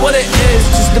forgetting what it is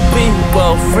just to be,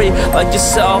 well, free like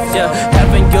yourself, yeah.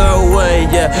 Having your way,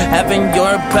 yeah. Having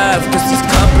your path. Cause these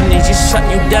companies just shut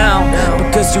you down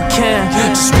because you can't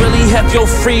just really have your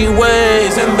free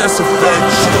ways. And that's a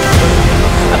fact.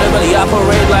 I don't really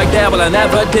operate like that, well I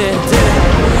never did.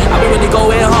 I've been really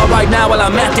going hard right now while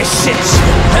I'm at this shit.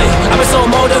 Hey, I've been so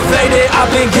motivated, I've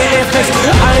been getting fixed.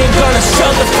 I ain't gonna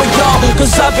struggle for y'all,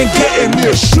 cause I've been getting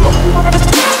this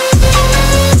shit.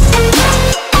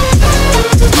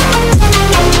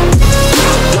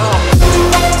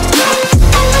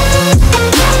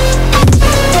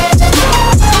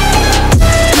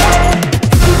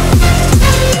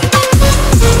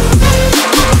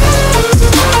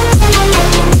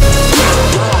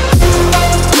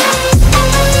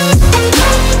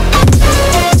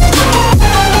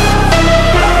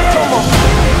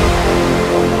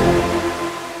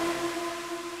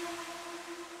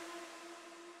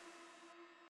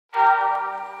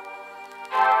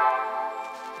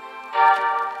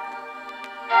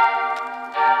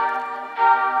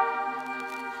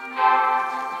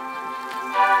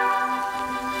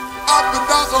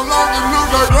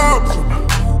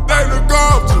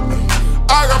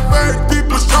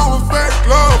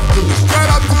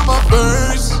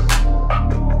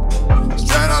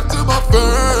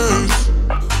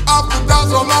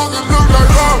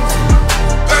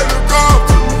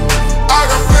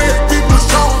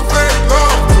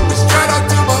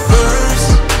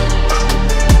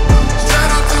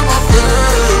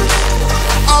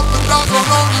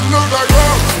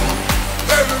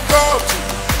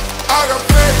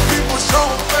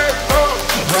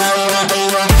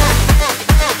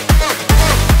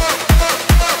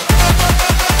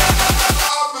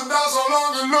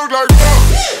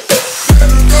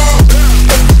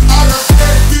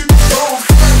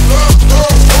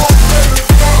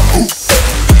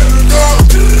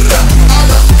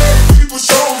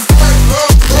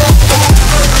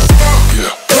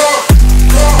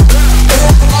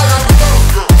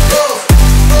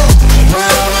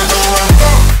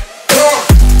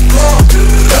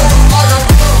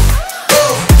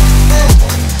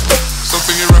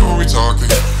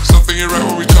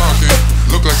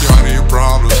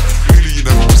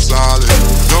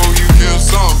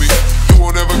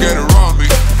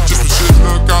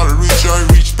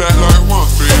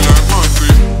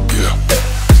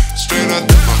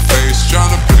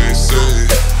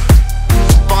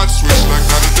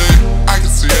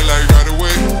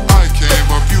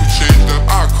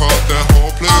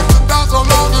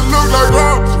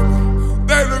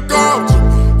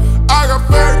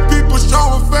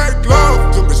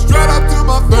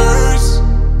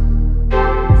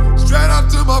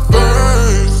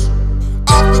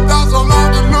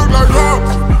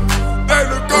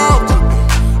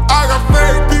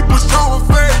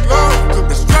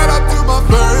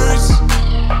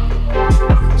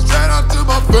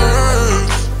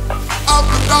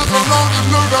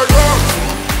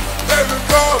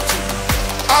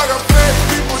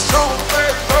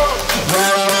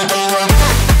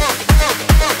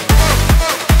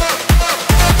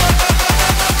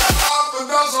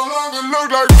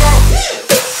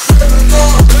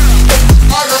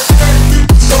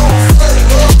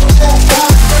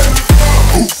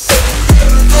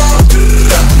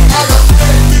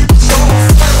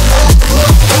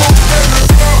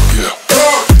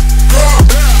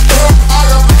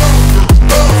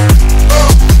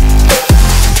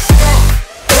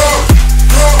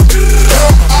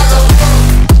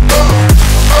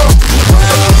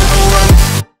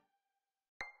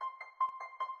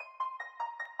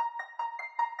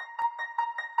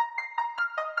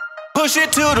 Push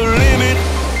it to the limit.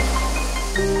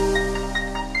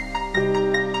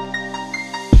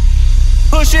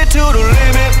 Push it to the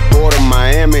limit. Port of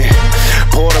Miami,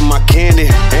 port of my candy.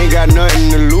 Ain't got nothing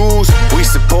to lose. We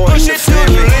supporting the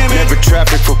family. Never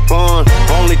traffic for fun,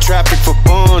 only traffic for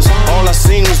funds. All I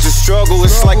seen was the struggle.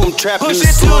 It's like I'm trapped in the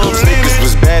slums. Niggas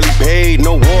was barely paid,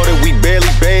 no water, we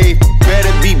barely bathe.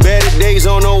 Better be better days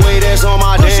on the way. That's on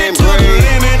my damn grave.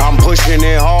 I'm pushing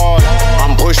it hard,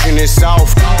 I'm pushing it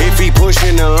south. If he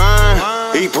pushing the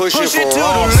line, he pushing for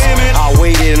us. I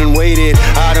waited and waited,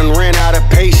 I done ran out of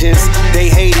patience. They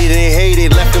hated and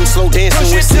hated, left them slow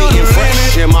dancing with Satan.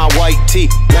 Fresh in my white tee,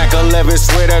 Mac 11,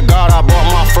 swear to God, I bought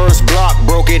my first block.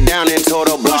 Broke it down and tore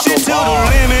the block apart.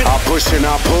 I push and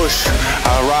I push,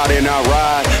 I ride and I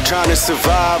ride. Trying to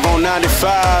survive on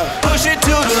 95. Push it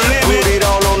to the limit. Put it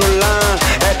all on the line,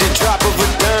 at the drop of a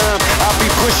dime. I'll be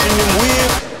pushing them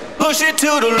with. Push it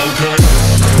to the limit.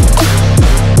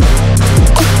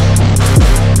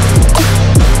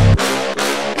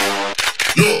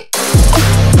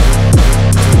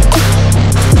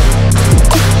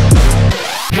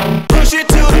 Push it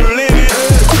to the limit.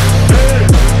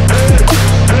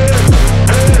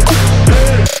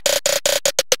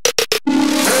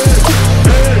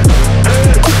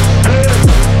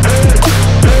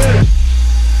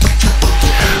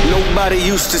 Nobody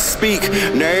used to speak,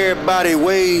 now everybody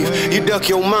wave. You duck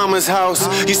your mama's house,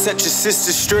 you set your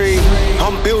sister straight.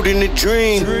 I'm building a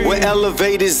dream with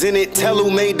elevators in it. Tell who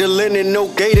made the linen, no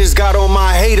gators got on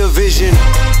my hater vision.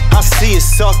 I see it,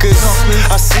 suckers,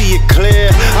 I see it clear.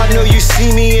 I know you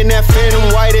see me in that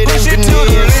phantom whiter than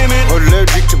veneers.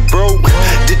 Allergic to broke,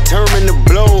 determined to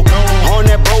blow. On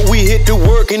that boat we hit the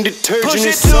work and detergent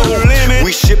is soap.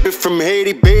 We ship it from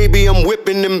Haiti, baby, I'm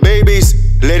whipping them babies.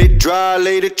 Let it dry,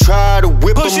 later try to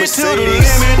whip a Mercedes.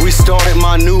 We started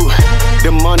my new, the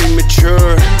money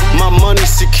mature. My money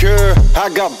secure,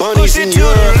 I got bunnies in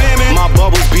Europe. My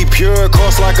bubbles be pure,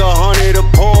 cost like 100 a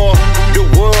pour. The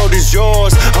world is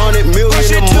yours, 100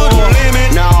 million or more.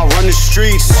 Now I run the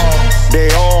streets,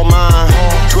 they all mine.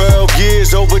 12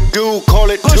 years overdue, call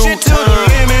it 2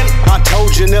 time. I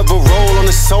told you never roll on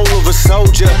the soul of a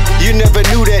soldier. You never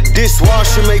knew that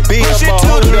dishwasher may be a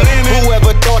beholder.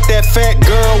 Whoever thought that fat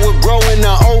girl would grow into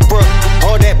Oprah,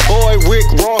 or that boy Rick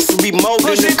Ross would be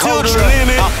molding the culture.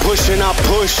 I push and I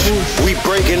push, we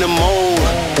breaking the mold.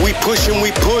 We push and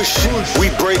we push,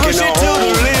 we breaking the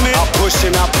hold. I push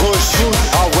and I push,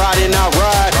 I ride and I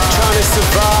ride, trying to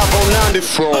survive on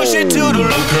 94. Push it to the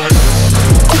limit.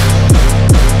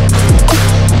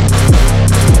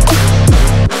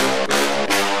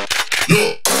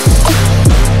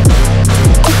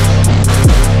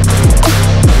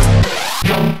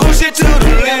 Push it to the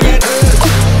limit.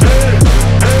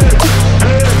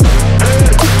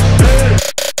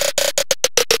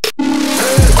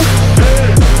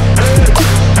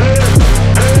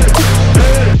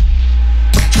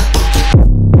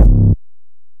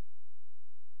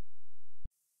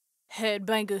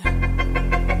 Headbanger.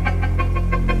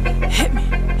 Hit me,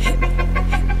 hit me,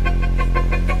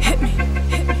 hit me,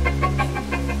 hit me,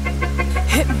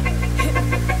 hit me, hit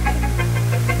me.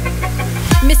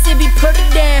 Mississippi, put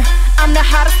it down. I'm the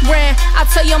hottest brand. I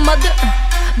tell your mother,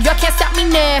 y'all can't stop me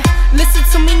now. Listen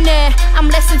to me now. I'm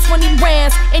less than 20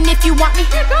 brands, and if you want me,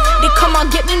 then come on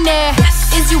get me now.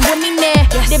 Is you with me now?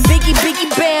 The biggie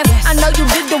bands. I know you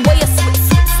dig the way I switch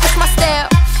my style.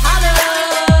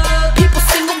 People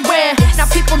sing around, now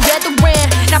people gather around,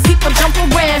 now people jump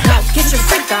around. Get your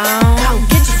freak on,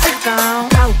 get your freak on,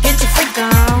 get your freak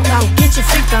on, get your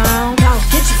freak on,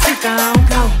 get your freak on,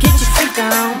 get your freak on, get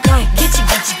your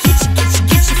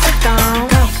freak on,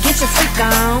 get your freak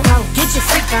on, get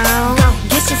your freak on,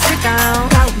 get your freak on,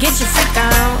 get your freak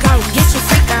on, get your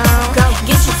freak on,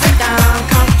 get your freak on,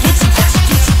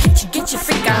 get your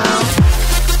freak on.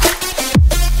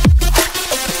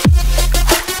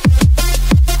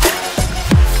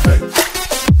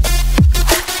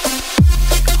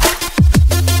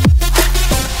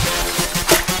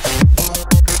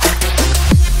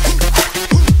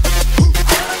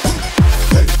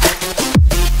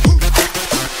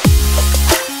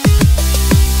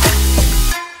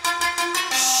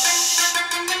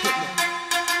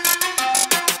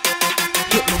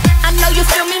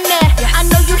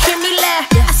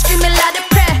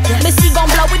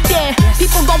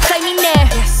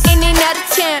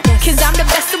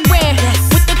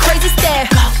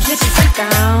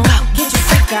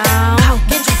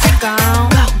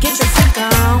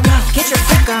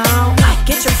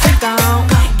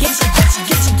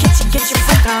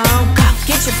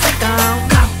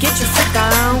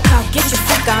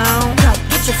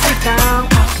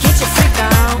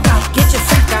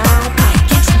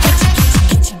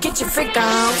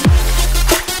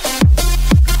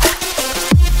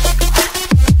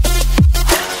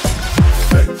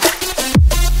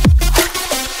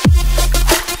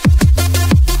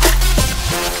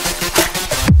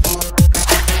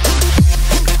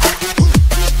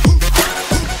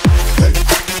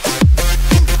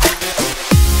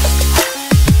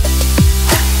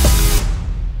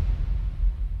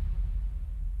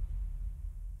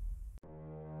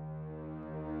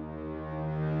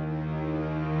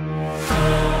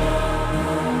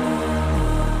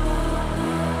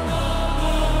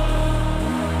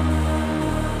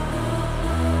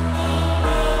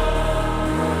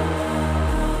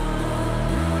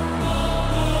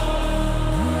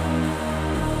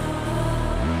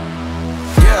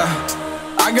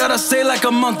 what I say like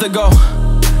a month ago.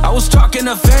 I was talking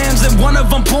to fans and one of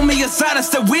them pulled me aside and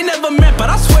said we never met, but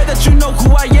I swear that you know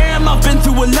who I am. I've been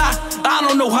through a lot, I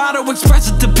don't know how to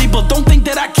express it to people. Don't think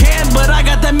that I can, but I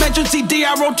got that Metro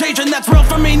CDI rotation that's real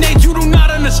for me, Nate, you do not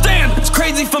understand. It's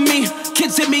crazy for me,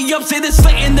 kids hit me up, say this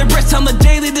slating their wrists on the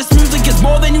daily. This music is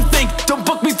more than you think, don't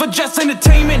book me for just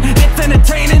entertainment. It's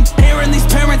entertaining, hearing these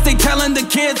parents, they telling the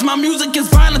kids my music is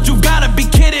violent, you gotta be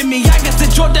kidding me. I guess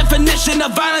it's your definition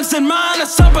of violence and mine, or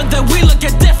something that we look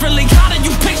at differently. How do you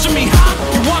picture me, huh?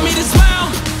 You want me to smile?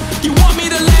 You want me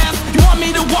to laugh? You want me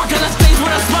to walk on a stage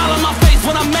with a smile on my face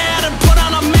when I'm mad and put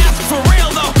on a mask? For real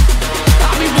though,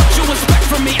 I'll be what you expect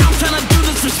from me. I'm trying to do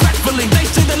this respectfully. They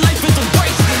say that life is a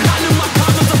race, I knew my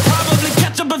problems would probably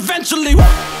catch up eventually.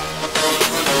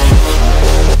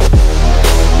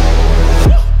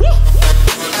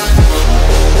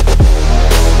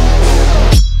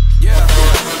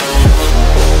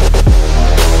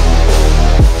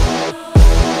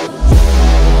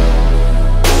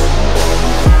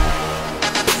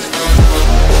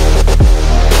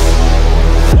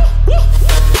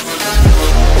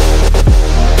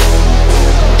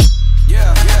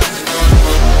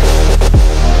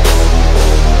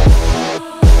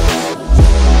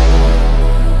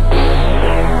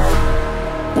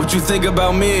 What you think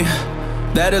about me?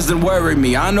 That doesn't worry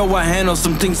me. I know I handle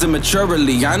some things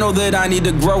immaturely. I know that I need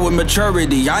to grow with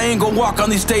maturity. I ain't gonna walk on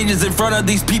these stages in front of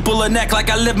these people and act like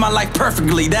I live my life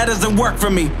perfectly. That doesn't work for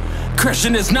me.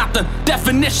 Christian is not the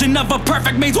definition of a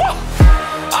perfect means. Woo!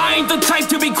 I ain't the type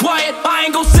to be quiet. I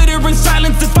ain't gon' sit here in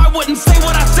silence if I wouldn't say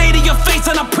what I say to your face,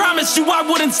 and I promise you I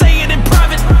wouldn't say it in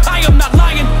private. I am not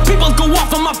lying. People go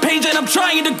off on my page and I'm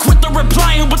trying to quit the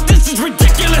replying, but this is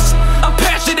ridiculous. I'm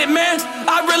passionate, man.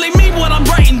 I really mean what I'm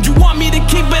writing. You want me to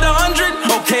keep it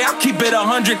 100? Okay, I'll keep it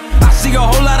 100. I see a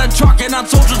whole lot of talking on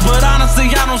socials, but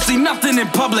honestly I don't see nothing in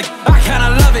public. I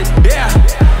kinda love it, yeah.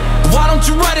 Why don't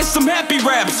you write us some happy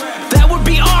raps? That would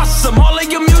be awesome. All of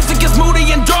your music is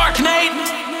moody and dark, Nate.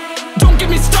 Don't get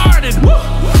me started. Woo!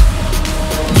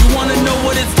 You wanna know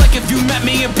what it's like if you met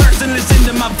me in person? Listen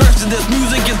to my verses. This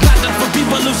music is not just for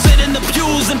people who sit in the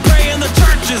pews and pray in the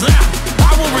churches.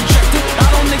 I will reject it. I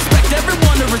don't expect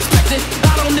everyone to respect it.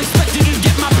 I don't expect you to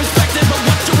get my perspective, but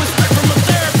what you expect from a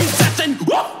therapy session?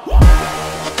 Woo!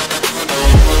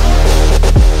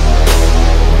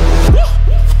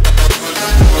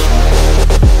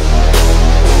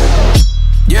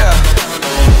 Yeah.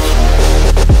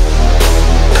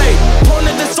 Hey, point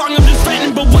at this song, I'm just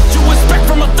venting, but what you expect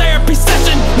from a therapy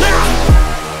session? Nah.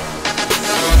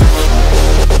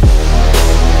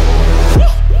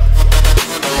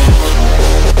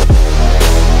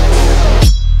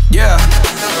 Yeah.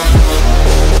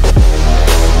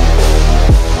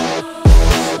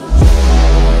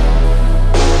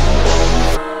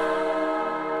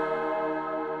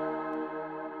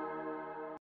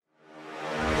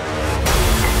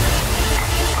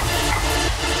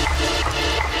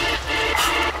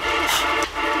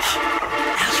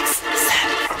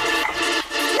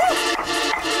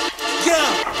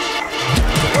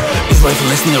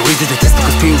 Listening to read the test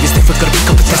because previous they forgot to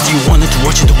pick up a test. You wanted to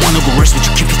watch it, don't wanna go rest, but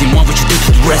you keep it in mind what you do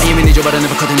to the rest. I am in a job but I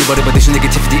never cut anybody, but this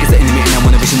negativity is the enemy, and I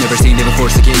wanna vision never seen, never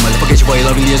force again. My life, I get you by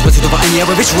loving years, but it's over any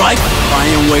other bitch, right? I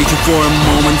am waiting for a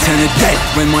moment and a day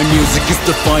when my music is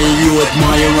the fire you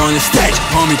admire on the stage.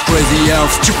 Call me crazy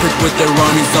elf, stupid with the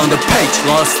rhymings on the page.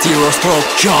 Lost heroes,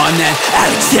 Prokyon and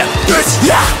Alex, yeah, bitch,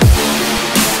 yeah.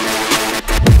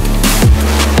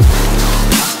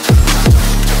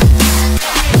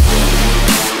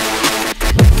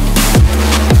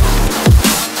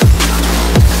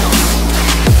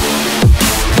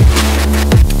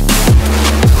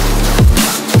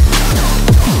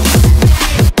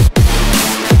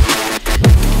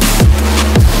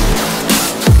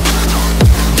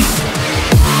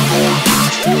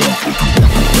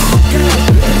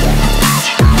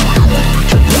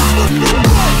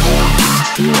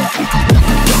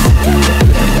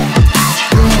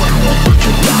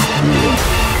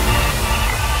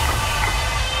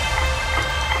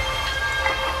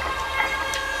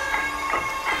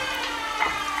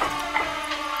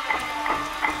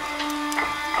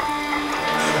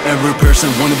 Every person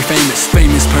wanna be famous.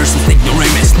 Famous persons think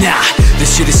ignoramus. Nah,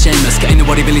 this shit is shameless. Got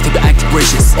anybody willing to be active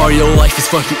gracious? Or your life is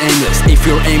fucking aimless. If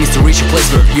your aim is to reach a place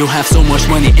where you have so much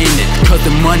money in it, cause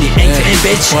the money ain't the aim,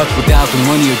 bitch. But without the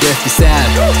money you're death be sad.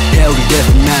 Hell, you death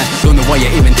be mad. Don't know why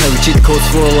I even tell you cheat codes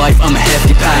for life. I'm a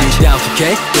hefty package. Doubt,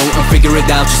 okay? Go and figure it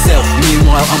out yourself.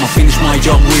 Meanwhile, I'ma finish my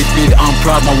job with me. I'm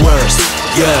proud my worst.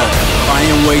 Yeah, I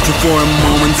am waiting for a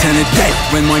moment and a day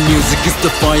when my music is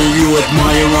the fire you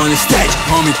admire on the stage.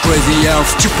 Call me crazy and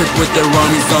stupid with their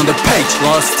rhymes on the page.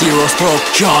 Lost heroes,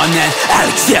 Prokyon and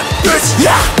Alexia, bitch,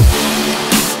 yeah!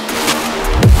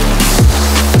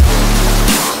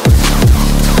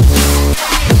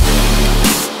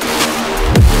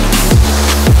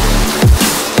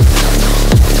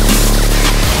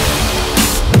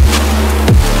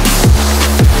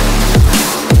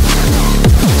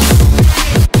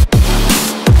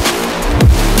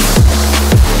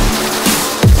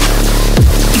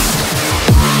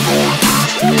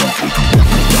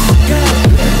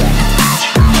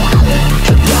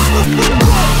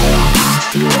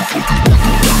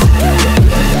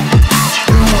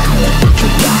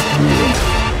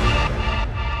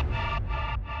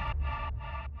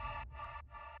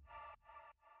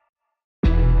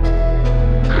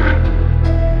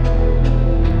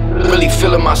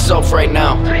 Feeling myself right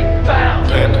now.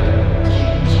 Panda.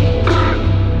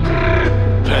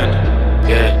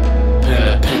 Yeah.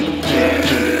 Panda.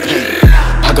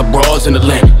 I got bras in the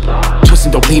land,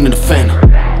 twisting dope lean in the phantom.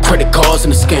 Credit cards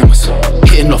and the scammers,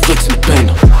 hitting off flicks in the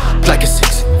bando. Black as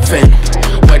 6, phantom.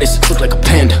 White as 6, look like a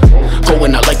panda.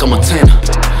 Going out like a Montana.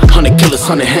 100 killers,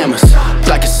 100 hammers.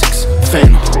 Black as 6,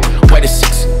 phantom. White as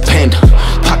 6, panda.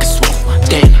 Pockets swole,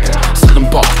 Danny. Selling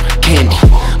ball, candy.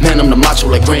 Man, I'm the macho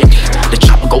like Randy. The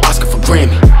chopper go Oscar for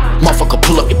Grammy. Motherfucker,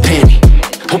 pull up your panty.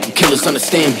 Hope you killers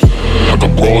understand me. I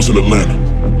got bras in Atlanta,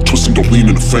 twisting dope lean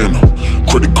in the phantom.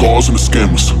 Credit cards and the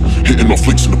scammers, hitting off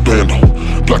flicks in the bando.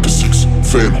 Black as 6,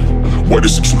 phantom. White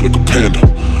as 6, look like a panda.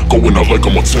 Going out like a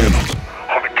Montana.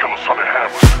 100 killers, 100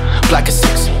 hammers. Black as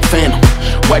 6, phantom.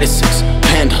 White as 6,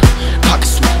 panda.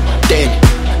 Pockets swole, Danny.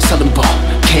 Selling ball,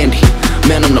 candy.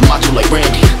 Man, I'm the macho like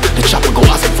Randy. The chopper go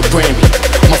Oscar for Grammy.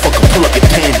 Motherfucker, pull up your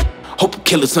panty. Hope you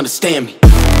killers understand me.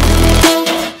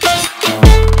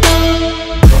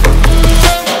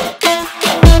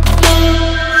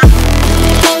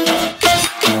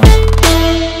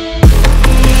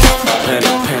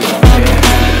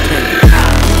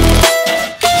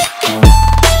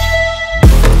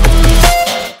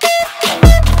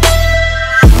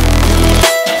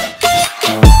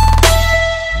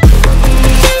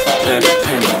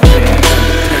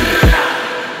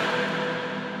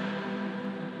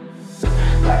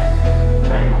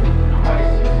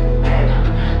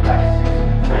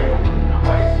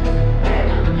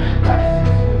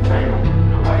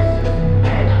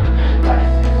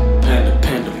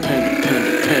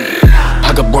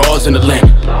 In Atlanta,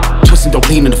 twisting dope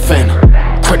lean in the phantom.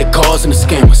 Credit cards and the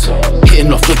scammers,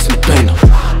 hitting off flicks in the bando.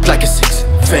 Black as 6,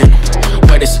 phantom.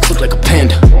 White as 6, look like a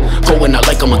panda. Going out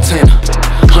like a Montana.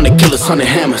 100 killers, 100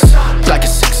 hammers. Black as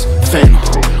 6, phantom.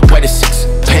 White as 6,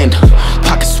 panda.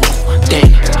 Pockets swole,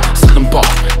 Danny. Selling ball,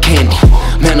 candy.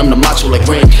 Man, I'm the macho like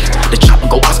Randy. The chopper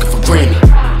go Oscar for Grammy.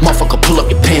 Motherfucker, pull up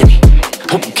your panty.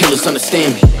 Hope you killers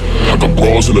understand me. I got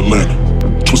bras in Atlanta,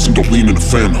 twisting dope lean in the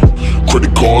phantom.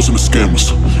 Credit cards and the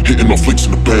scammers, hitting off flicks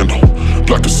in the bando.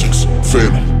 Black as 6,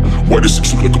 phantom. White as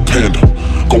 6, look like a panda.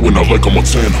 Going out like a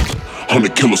Montana.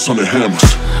 100 killers, 100 hammers.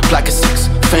 Black as 6,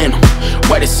 phantom.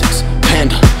 White as 6,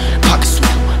 panda. Pockets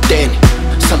swole, Danny.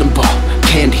 Selling ball,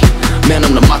 candy. Man,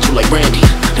 I'm the macho like Randy.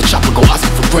 The chopper go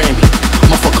Oscar for Grammy.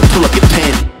 Motherfucker, pull up your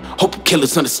panty. Hope you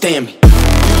killers understand me.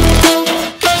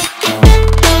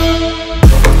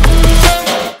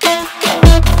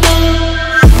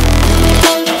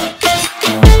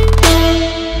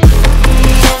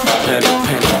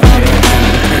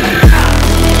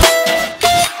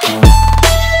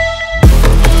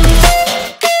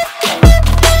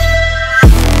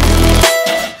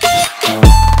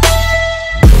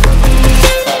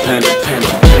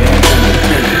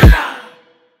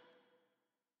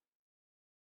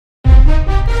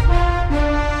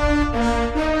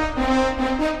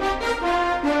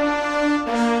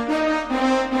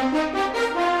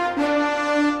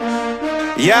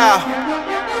 Yeah.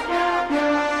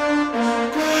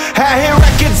 Had hit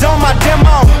records on my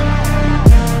demo.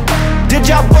 Did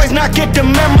y'all boys not get the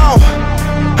memo?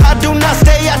 I do not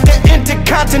stay at the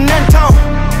Intercontinental,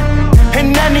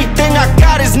 and anything I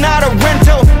got is not a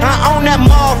rental. I own that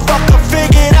motherfucker,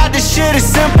 figured out this shit is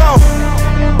simple.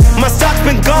 My stock's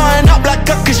been going up like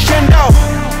a crescendo.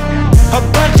 A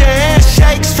bunch of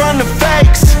handshakes from the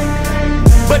fakes,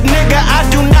 but nigga, I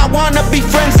do not wanna be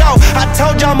friends, though. I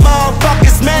told y'all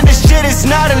motherfuckers, man, this shit is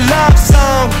not a love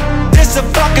song. This a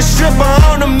fucking stripper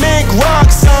on a mink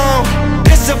rock song.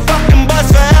 This a fucking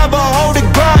buzz forever, hold a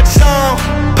grudge song.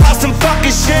 Pop some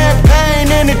fucking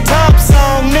champagne in the top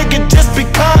song, nigga, just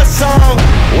because song.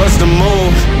 What's the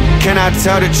move? Can I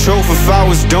tell the truth? If I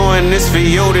was doing this for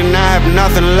you, then I have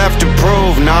nothing left to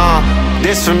prove, nah.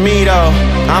 This for me though,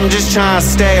 I'm just trying to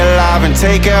stay alive and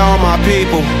take care of my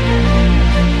people.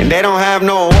 and they don't have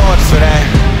no awards for that.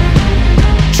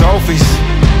 Trophies,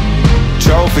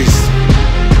 trophies,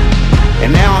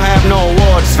 and they don't have no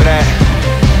awards for that.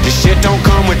 This shit don't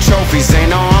come with trophies, ain't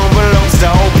no envelopes to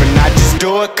open. I just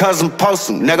do it cause I'm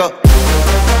posting, nigga.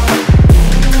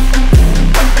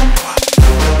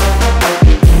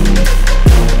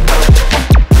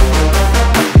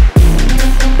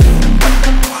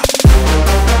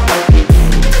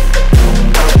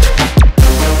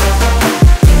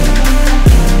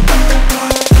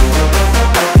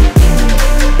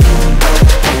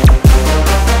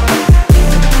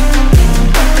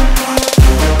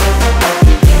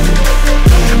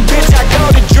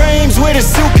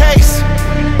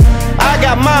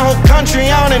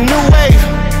 On a new wave.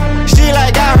 She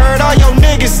like, I heard all your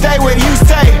niggas stay where you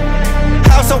stay.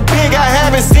 House so big I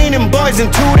haven't seen them boys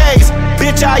in 2 days.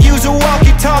 Bitch, I use a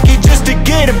walkie-talkie just to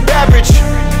get a beverage.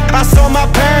 I saw my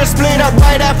parents split up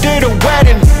right after the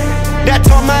wedding. That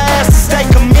told my ass to stay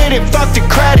committed, fuck the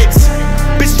credits.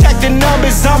 Bitch, check the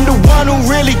numbers, I'm the one who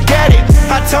really get it.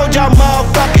 I told y'all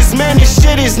motherfuckers, man, this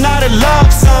shit is not a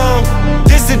love song.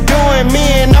 This is doing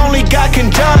me and only God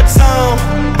can judge song.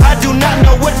 I do not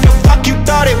know what the fuck you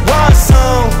thought it was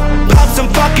song. Pop some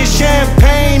fucking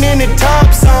champagne in the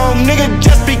tub song, nigga,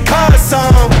 just because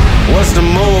song. What's the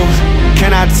move?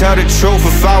 Can I tell the truth?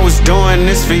 If I was doing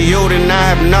this for you, then I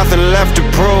have nothing left to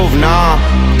prove. Nah,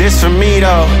 this for me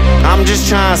though. I'm just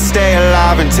trying to stay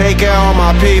alive and take care of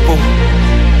my people,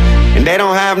 and they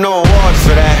don't have no awards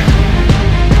for that.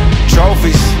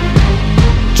 Trophies,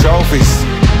 trophies,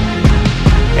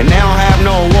 and they don't have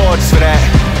no awards for that.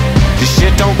 This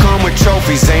shit don't come with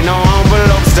trophies, ain't no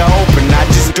envelopes to open. I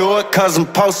just do it cause I'm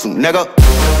posting, nigga.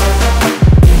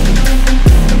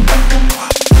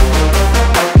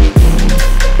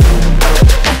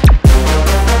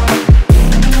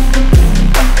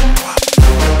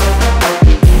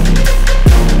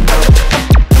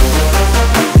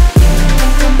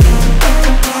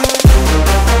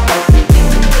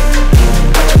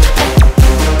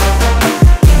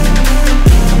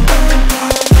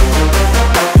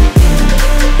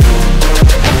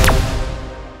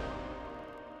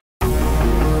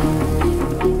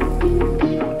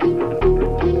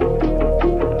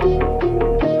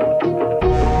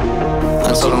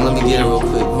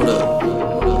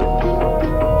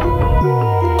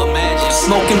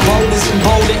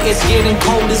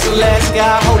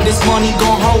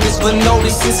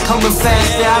 Coming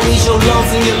faster, I need your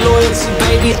love and your loyalty,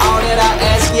 baby. All that I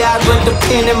ask, yeah, I grip the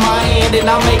pen in my hand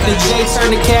and I make the J turn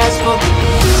to Casper.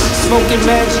 Smoking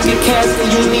magic and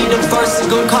casting, you need a verse, it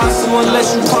gon' cost you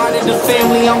unless you part of the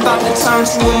family. I'm about to turn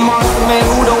to a monster, man,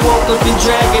 who done woke up the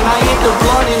dragon. I hit the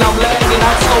blunt and I'm lagging,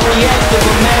 I told Reaktive,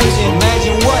 imagine.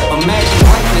 Imagine what? Imagine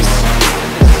greatness.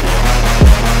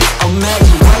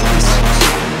 Imagine greatness.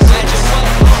 Imagine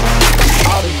what?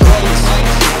 All the greatest.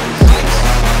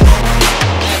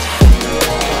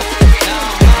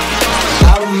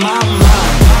 My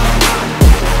mind.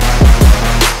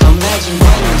 Imagine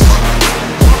greatness.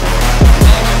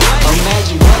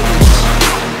 Imagine greatness.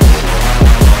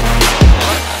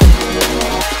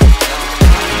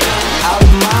 Out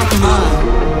of my mind.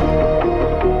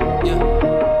 Yeah.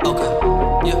 Okay.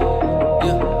 Yeah.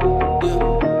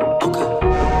 Okay.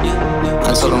 Yeah.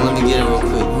 I told him, let me get it real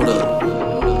quick. Hold up.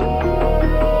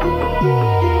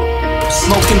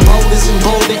 Smoking boulders and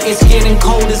bolder, it's getting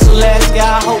cold as Alaska.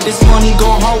 I hope this money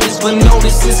gon' hold us, but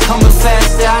notice it's coming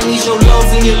faster. I need your love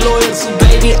and your loyalty,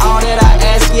 baby. All that I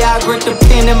ask, yeah, I grip the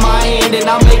pen in my hand and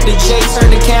I make the J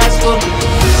turn to Casper.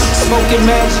 Smoking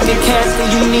magic and casting,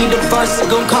 you need a verse, it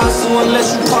gon' cost you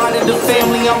unless you part of the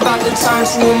family. I'm about to turn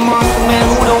to a monster, man,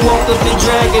 who done woke up the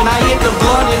dragon. I hit the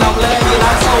blunt and I'm lagging,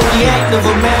 I told Reaktive,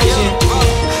 imagine.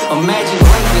 Imagine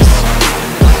greatness.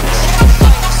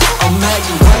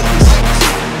 Imagine greatness.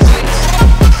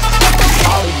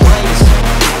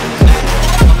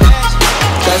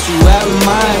 Got you out of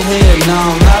my head, now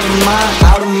I'm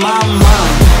out of my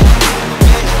mind.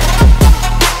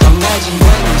 Imagine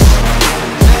greatness.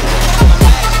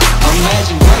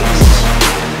 Imagine greatness.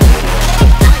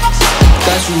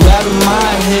 Got you out of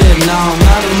my head, now I'm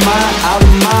out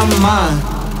of my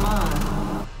mind.